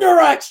 One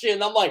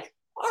Direction. I'm like,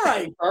 All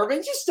right, Urban,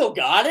 you still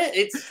got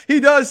it. He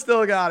does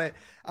still got it.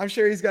 I'm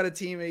sure he's got a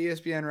team of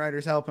ESPN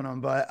writers helping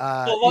him, but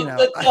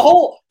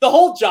the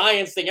whole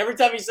Giants thing. Every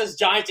time he says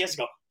Giants, he has to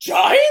go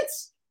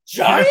Giants.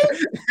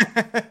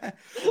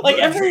 Like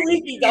every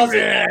week he does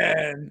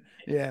it.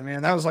 Yeah,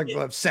 man, that was like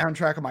the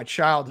soundtrack of my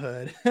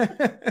childhood.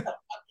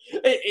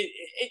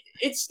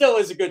 It still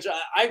is a good job.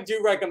 I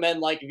do recommend,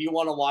 like, if you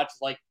want to watch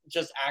like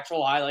just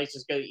actual highlights,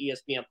 just go to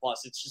ESPN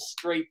Plus. It's just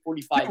straight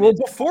 45 minutes.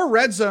 Well, before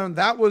Red Zone,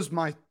 that was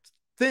my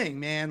thing,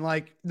 man.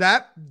 Like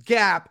that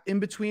gap in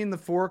between the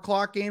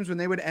 4:00 games when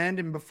they would end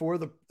and before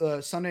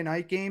the Sunday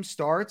night game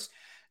starts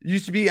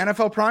used to be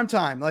NFL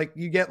primetime. Like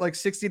you get like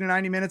 60 to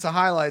 90 minutes of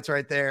highlights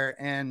right there.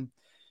 And,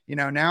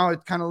 now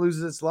it kind of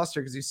loses its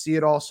luster because you see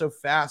it all so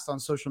fast on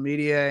social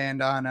media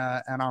and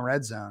on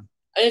Red Zone.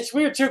 And it's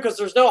weird too, because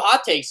there's no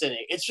hot takes in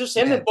it. It's just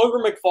him and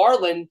Booger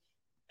McFarland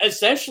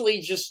essentially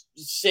just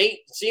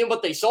seeing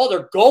what they saw.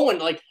 They're going,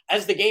 like,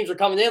 as the games are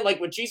coming in, like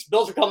when Chiefs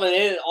Bills are coming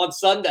in on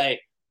Sunday,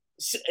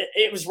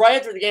 it was right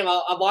after the game.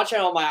 I'm watching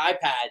it on my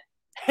iPad,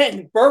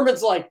 and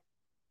Berman's like,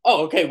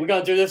 "Oh, okay, we're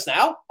gonna do this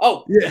now.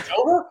 Oh, yeah. It's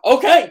over.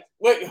 Okay,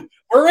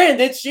 we're in.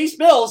 It's Chiefs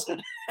Bills."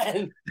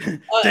 And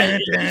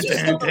it's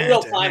just the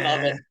real time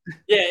of it.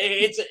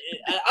 Yeah,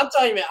 I'm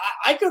telling you, man,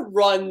 I could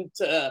run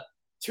to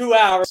 2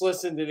 hours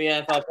listening to the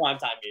NFL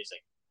primetime music.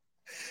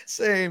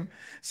 Same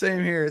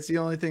here. It's the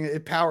only thing.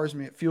 It powers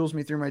me. It fuels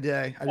me through my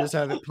day. I just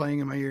have it playing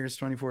in my ears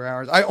 24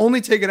 hours. I only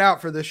take it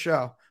out for this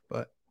show,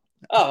 but.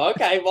 Oh,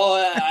 okay. Well,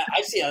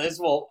 I see how this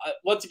will.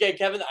 Once again,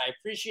 Kevin, I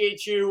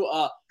appreciate you.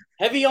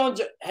 Heavy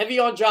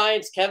on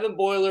Giants. Kevin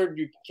Boilard,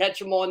 you can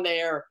catch him on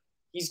there.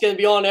 He's going to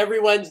be on every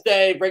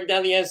Wednesday, break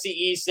down the NFC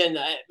East, and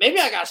maybe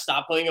I got to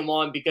stop putting him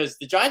on because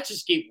the Giants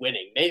just keep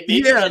winning.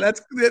 Maybe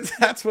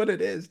that's what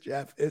it is,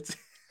 Jeff. It's.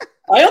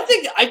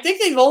 I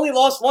think they've only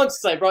lost once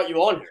since I brought you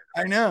on here.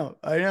 I know.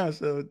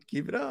 So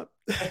keep it up.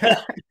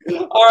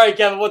 All right,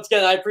 Kevin. Once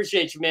again, I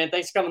appreciate you, man.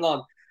 Thanks for coming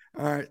on.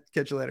 All right.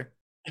 Catch you later.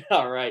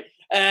 All right.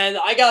 And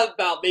I got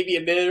about maybe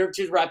a minute or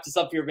two to wrap this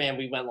up here, man.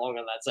 We went long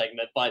on that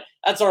segment, but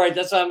that's all right.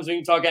 That's what happens when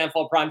you talk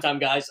NFL primetime,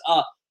 guys.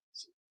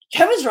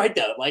 Kevin's right,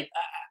 though. Like,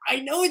 I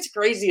know it's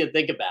crazy to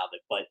think about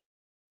it, but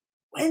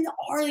when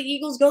are the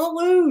Eagles going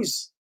to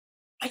lose?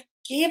 I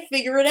can't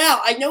figure it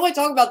out. I know I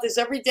talk about this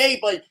every day,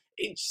 but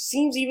it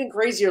seems even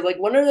crazier. Like,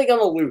 when are they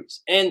going to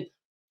lose? And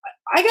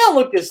I got to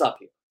look this up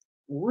here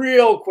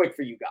real quick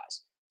for you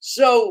guys.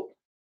 So,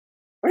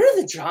 where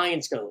are the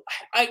Giants going to?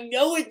 I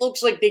know it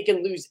looks like they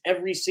can lose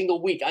every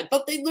single week. I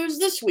thought they'd lose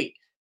this week.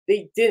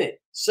 They didn't.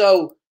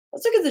 So,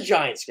 let's look at the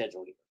Giants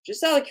schedule here,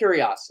 just out of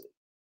curiosity.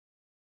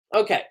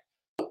 Okay.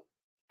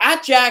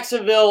 At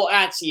Jacksonville,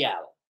 at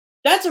Seattle.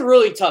 That's a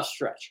really tough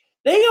stretch.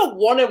 They got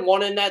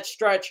 1-1 in that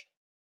stretch.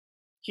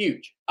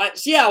 Huge.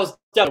 Seattle's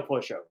definitely a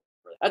pushover.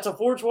 That's a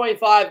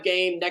 4:25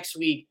 game next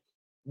week.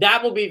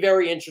 That will be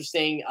very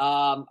interesting.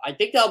 I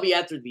think that'll be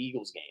after the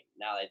Eagles game,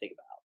 now that I think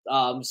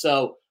about it.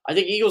 So I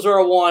think Eagles are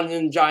a 1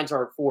 and the Giants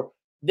are a 4.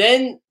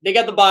 Then they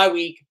got the bye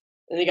week,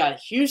 and they got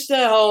Houston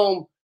at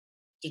home,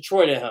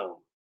 Detroit at home.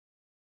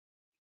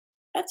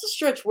 That's a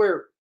stretch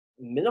where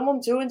minimum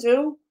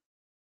 2-2.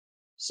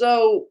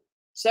 So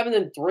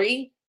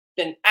 7-3.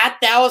 Then at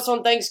Dallas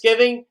on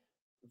Thanksgiving,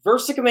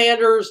 versus the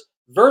Commanders,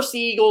 versus the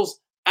Eagles,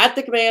 at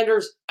the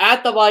Commanders,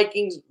 at the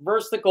Vikings,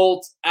 versus the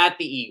Colts, at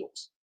the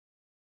Eagles.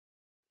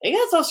 They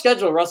got a tough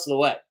schedule the rest of the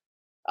way.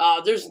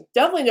 There's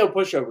definitely no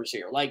pushovers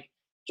here. Like,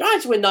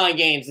 Giants win 9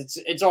 games,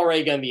 it's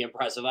already going to be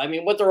impressive. I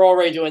mean, what they're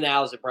already doing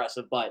now is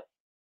impressive, but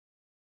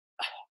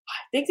I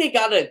think they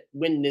got to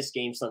win this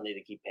game Sunday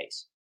to keep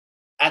pace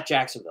at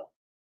Jacksonville.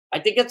 I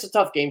think that's a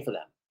tough game for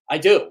them. I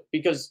do,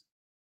 because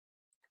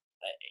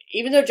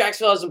even though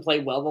Jacksonville hasn't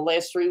played well the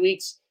last 3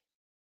 weeks,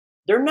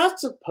 they're not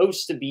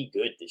supposed to be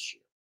good this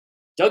year.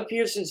 Doug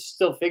Peterson's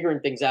still figuring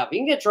things out. If you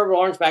can get Trevor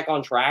Lawrence back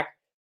on track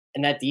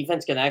and that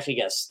defense can actually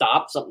get a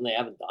stop, something they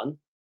haven't done,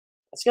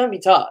 that's going to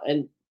be tough.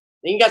 And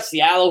then you got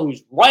Seattle,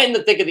 who's right in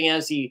the thick of the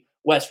NFC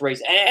West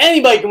race.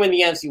 Anybody can win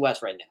the NFC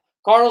West right now.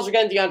 Cardinals are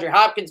getting DeAndre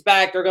Hopkins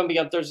back. They're going to be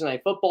on Thursday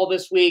Night Football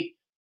this week.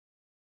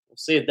 We'll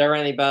see if they're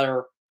any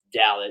better.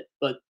 Doubt it.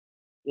 But,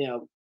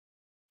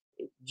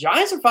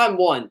 Giants are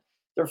 5-1.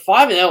 They're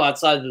 5-0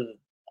 outside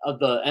of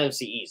the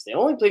NFC East. They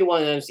only played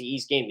one NFC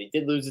East game. They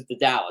did lose it to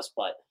Dallas,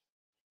 but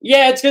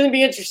yeah, it's going to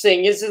be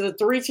interesting. Is it a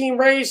 3-team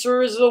race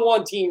or is it a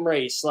 1-team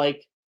race?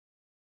 Like,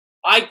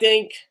 I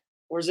think,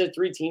 or is it a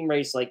 3-team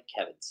race like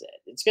Kevin said?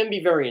 It's going to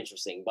be very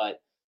interesting,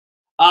 but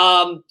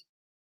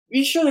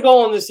be sure to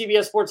go on the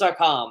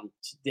CBSSports.com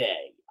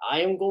today.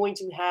 I am going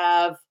to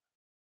have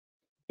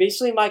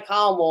basically my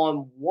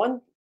column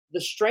on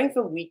the strength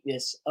and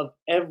weakness of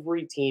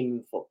every team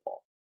in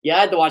football. Yeah,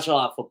 I had to watch a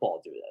lot of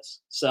football do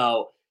this.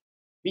 So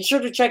be sure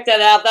to check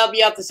that out. That'll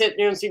be out this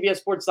afternoon on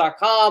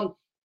CBSSports.com.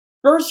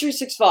 First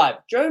 365,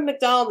 Joe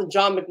McDonald and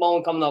John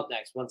McMullen coming up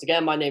next. Once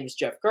again, my name is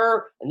Jeff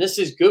Kerr, and this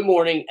is Good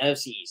Morning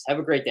NFC East. Have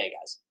a great day,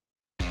 guys.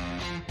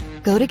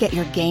 Go to get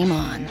your game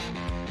on.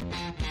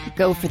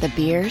 Go for the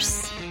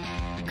beers.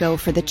 Go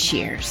for the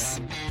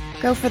cheers.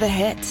 Go for the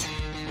hit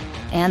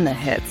and the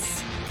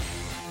hits.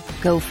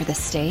 Go for the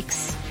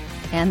steaks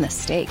and the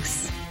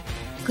stakes.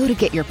 Go to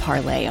get your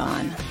parlay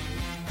on.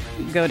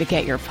 Go to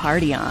get your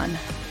party on.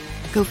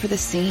 Go for the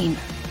scene.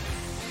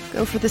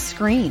 Go for the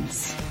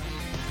screens.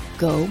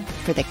 Go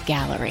for the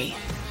gallery.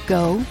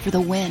 Go for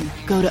the win.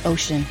 Go to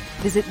Ocean.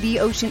 Visit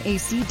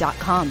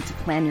theoceanac.com to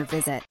plan your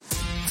visit.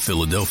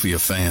 Philadelphia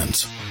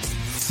fans,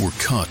 we're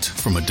cut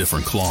from a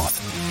different cloth.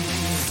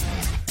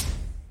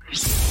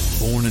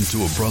 Born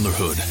into a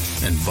brotherhood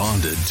and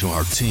bonded to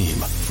our team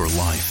for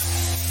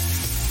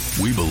life.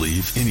 We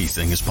believe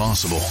anything is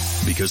possible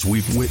because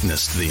we've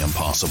witnessed the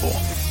impossible.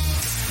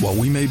 While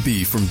we may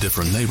be from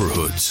different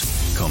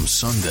neighborhoods, come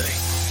Sunday,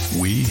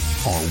 we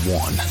are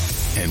one,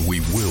 and we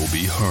will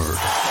be heard.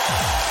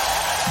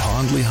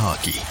 Pond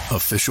Lehocky,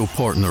 official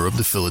partner of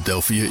the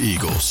Philadelphia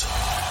Eagles.